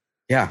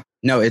 Yeah,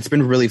 no, it's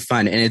been really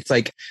fun. And it's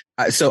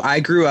so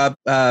I grew up,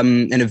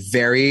 in a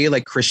very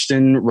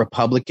Christian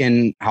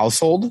Republican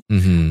household.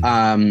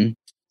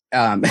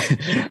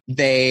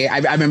 I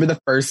remember the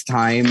first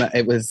time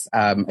it was,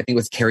 I think it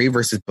was Kerry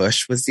versus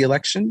Bush was the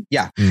election.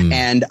 Yeah.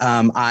 And,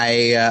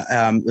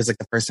 it was the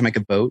first time I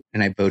could vote,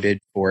 and I voted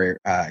for,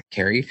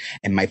 Kerry,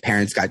 and my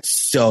parents got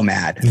so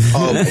mad.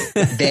 Oh,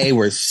 they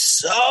were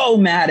so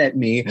mad at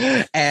me.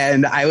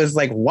 And I was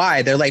like,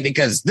 why? They're like,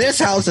 because this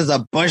house is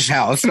a Bush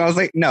house. And I was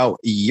like, no,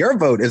 your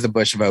vote is a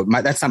Bush vote.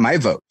 That's not my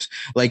vote.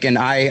 And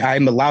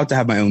I'm allowed to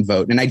have my own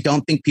vote. And I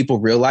don't think people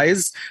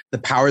realize the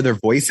power their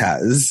voice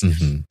has.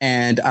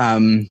 And,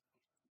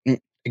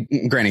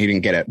 Granted, he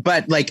didn't get it,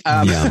 but like,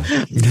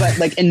 but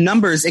like in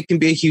numbers, it can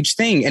be a huge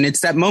thing. And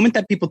it's that moment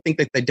that people think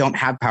that they don't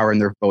have power in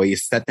their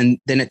voice, that then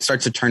it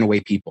starts to turn away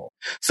people.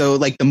 So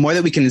like the more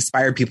that we can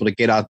inspire people to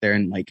get out there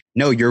and like,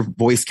 no, your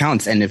voice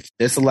counts. And if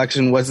this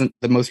election wasn't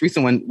the most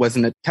recent one,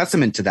 wasn't a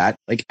testament to that,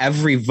 like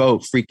every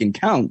vote freaking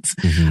counts.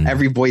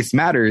 Every voice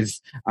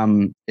matters.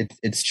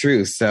 It's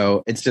true.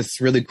 So it's just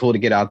really cool to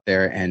get out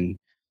there, and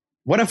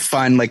what a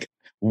fun, like,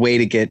 way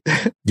to get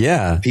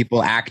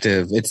people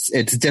active.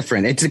 It's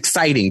different. It's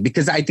exciting,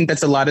 because I think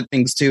that's a lot of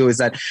things too, is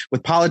that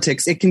with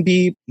politics, it can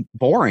be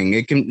boring.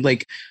 It can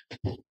like,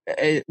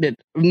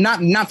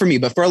 not for me,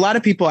 but for a lot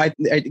of people,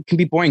 it can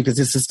be boring because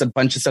it's just a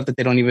bunch of stuff that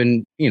they don't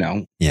even,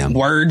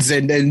 words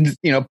and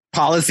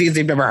policies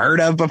they've never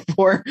heard of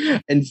before.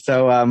 And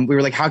so we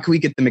were like, how can we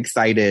get them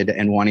excited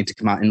and wanting to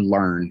come out and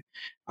learn?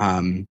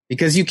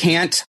 Because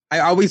I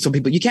always tell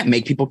people, you can't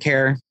make people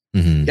care.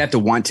 You have to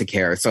want to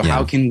care. So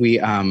how can we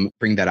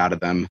bring that out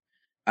of them?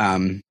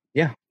 So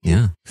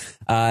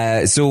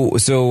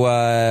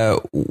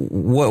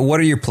what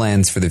are your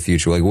plans for the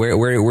future? Like where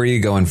are you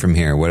going from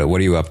here? What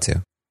are you up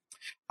to?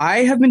 I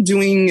have been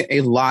doing a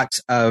lot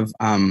of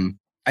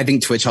I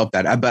think Twitch helped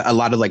that, but a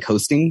lot of like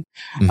hosting,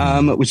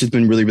 which has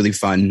been really, really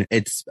fun.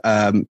 It's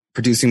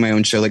producing my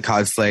own show, like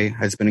Cosplay,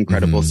 has been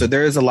incredible. So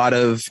there is a lot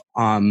of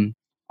on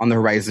the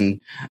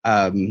horizon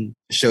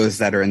shows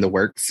that are in the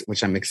works,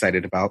 which I'm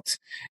excited about.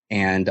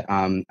 And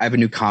I have a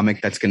new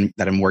comic that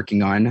I'm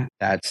working on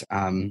that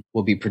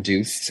will be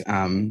produced.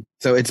 So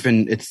there's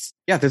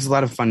a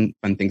lot of fun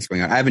things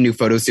going on. I have a new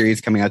photo series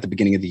coming out at the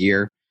beginning of the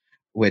year,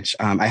 which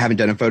I haven't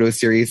done a photo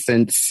series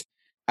since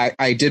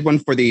I did one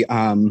for the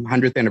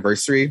 100th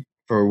anniversary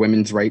for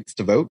women's rights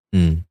to vote.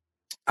 So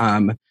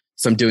I'm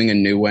doing a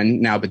new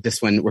one now, but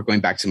this one we're going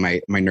back to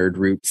my nerd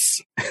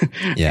roots.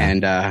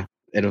 And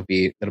it'll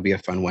be a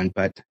fun one,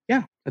 but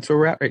yeah, that's where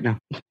we're at right now.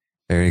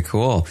 Very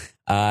cool.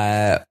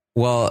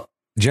 Well,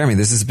 Jeremy,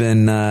 this has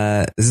been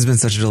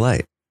such a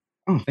delight.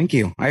 Oh, thank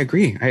you. I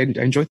agree. I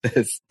enjoyed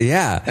this.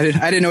 Yeah. I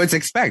didn't know what to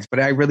expect, but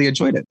I really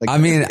enjoyed it. Like, I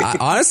mean,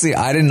 honestly,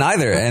 I didn't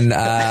either. And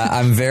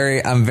I'm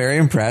very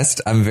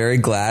impressed. I'm very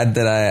glad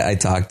that I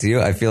talked to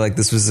you. I feel like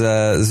this was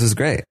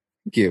great.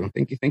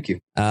 Thank you.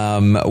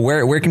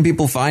 Where can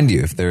people find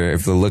you if they're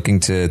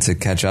looking to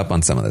catch up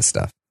on some of this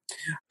stuff?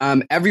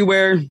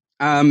 Everywhere.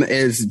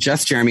 Is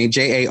just Jeremy,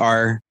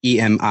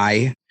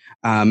 Jaremi.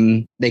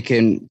 They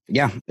can,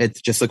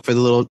 it's just look for the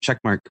little check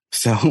mark.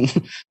 So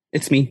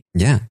it's me.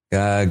 Yeah.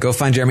 Go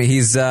find Jeremy.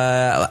 He's,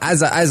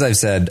 as I've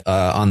said,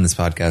 on this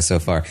podcast so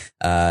far,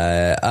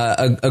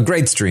 a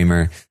great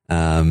streamer.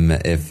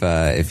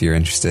 If you're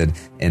interested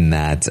in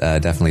that,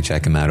 definitely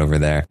check him out over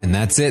there. And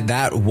that's it.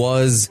 That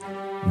was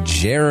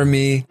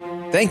Jeremy.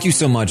 Thank you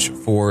so much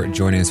for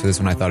joining us for this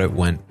one. I thought it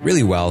went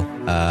really well.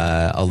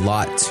 A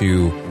lot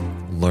to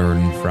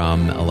learn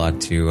from, a lot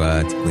to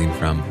glean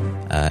from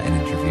an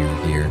interview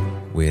here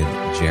with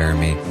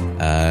Jeremy.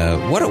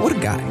 What a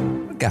guy.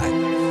 What a guy.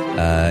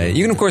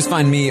 You can, of course,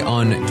 find me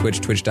on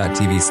Twitch,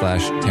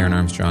 twitch.tv/Taran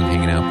Armstrong,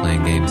 hanging out,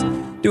 playing games,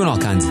 doing all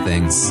kinds of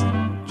things.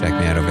 Check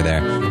me out over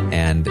there.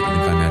 And you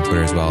can find me on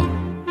Twitter as well,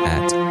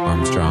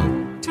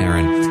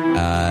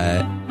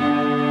 @ArmstrongTaran.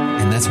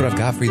 And that's what I've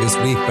got for you this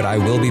week, but I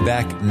will be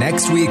back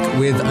next week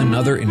with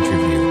another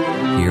interview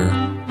here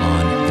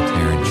on The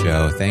Taran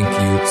Show. Thank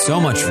you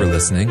so much for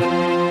listening,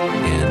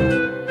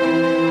 and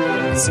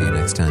I'll see you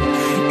next time.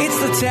 It's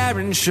The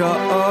Taran Show.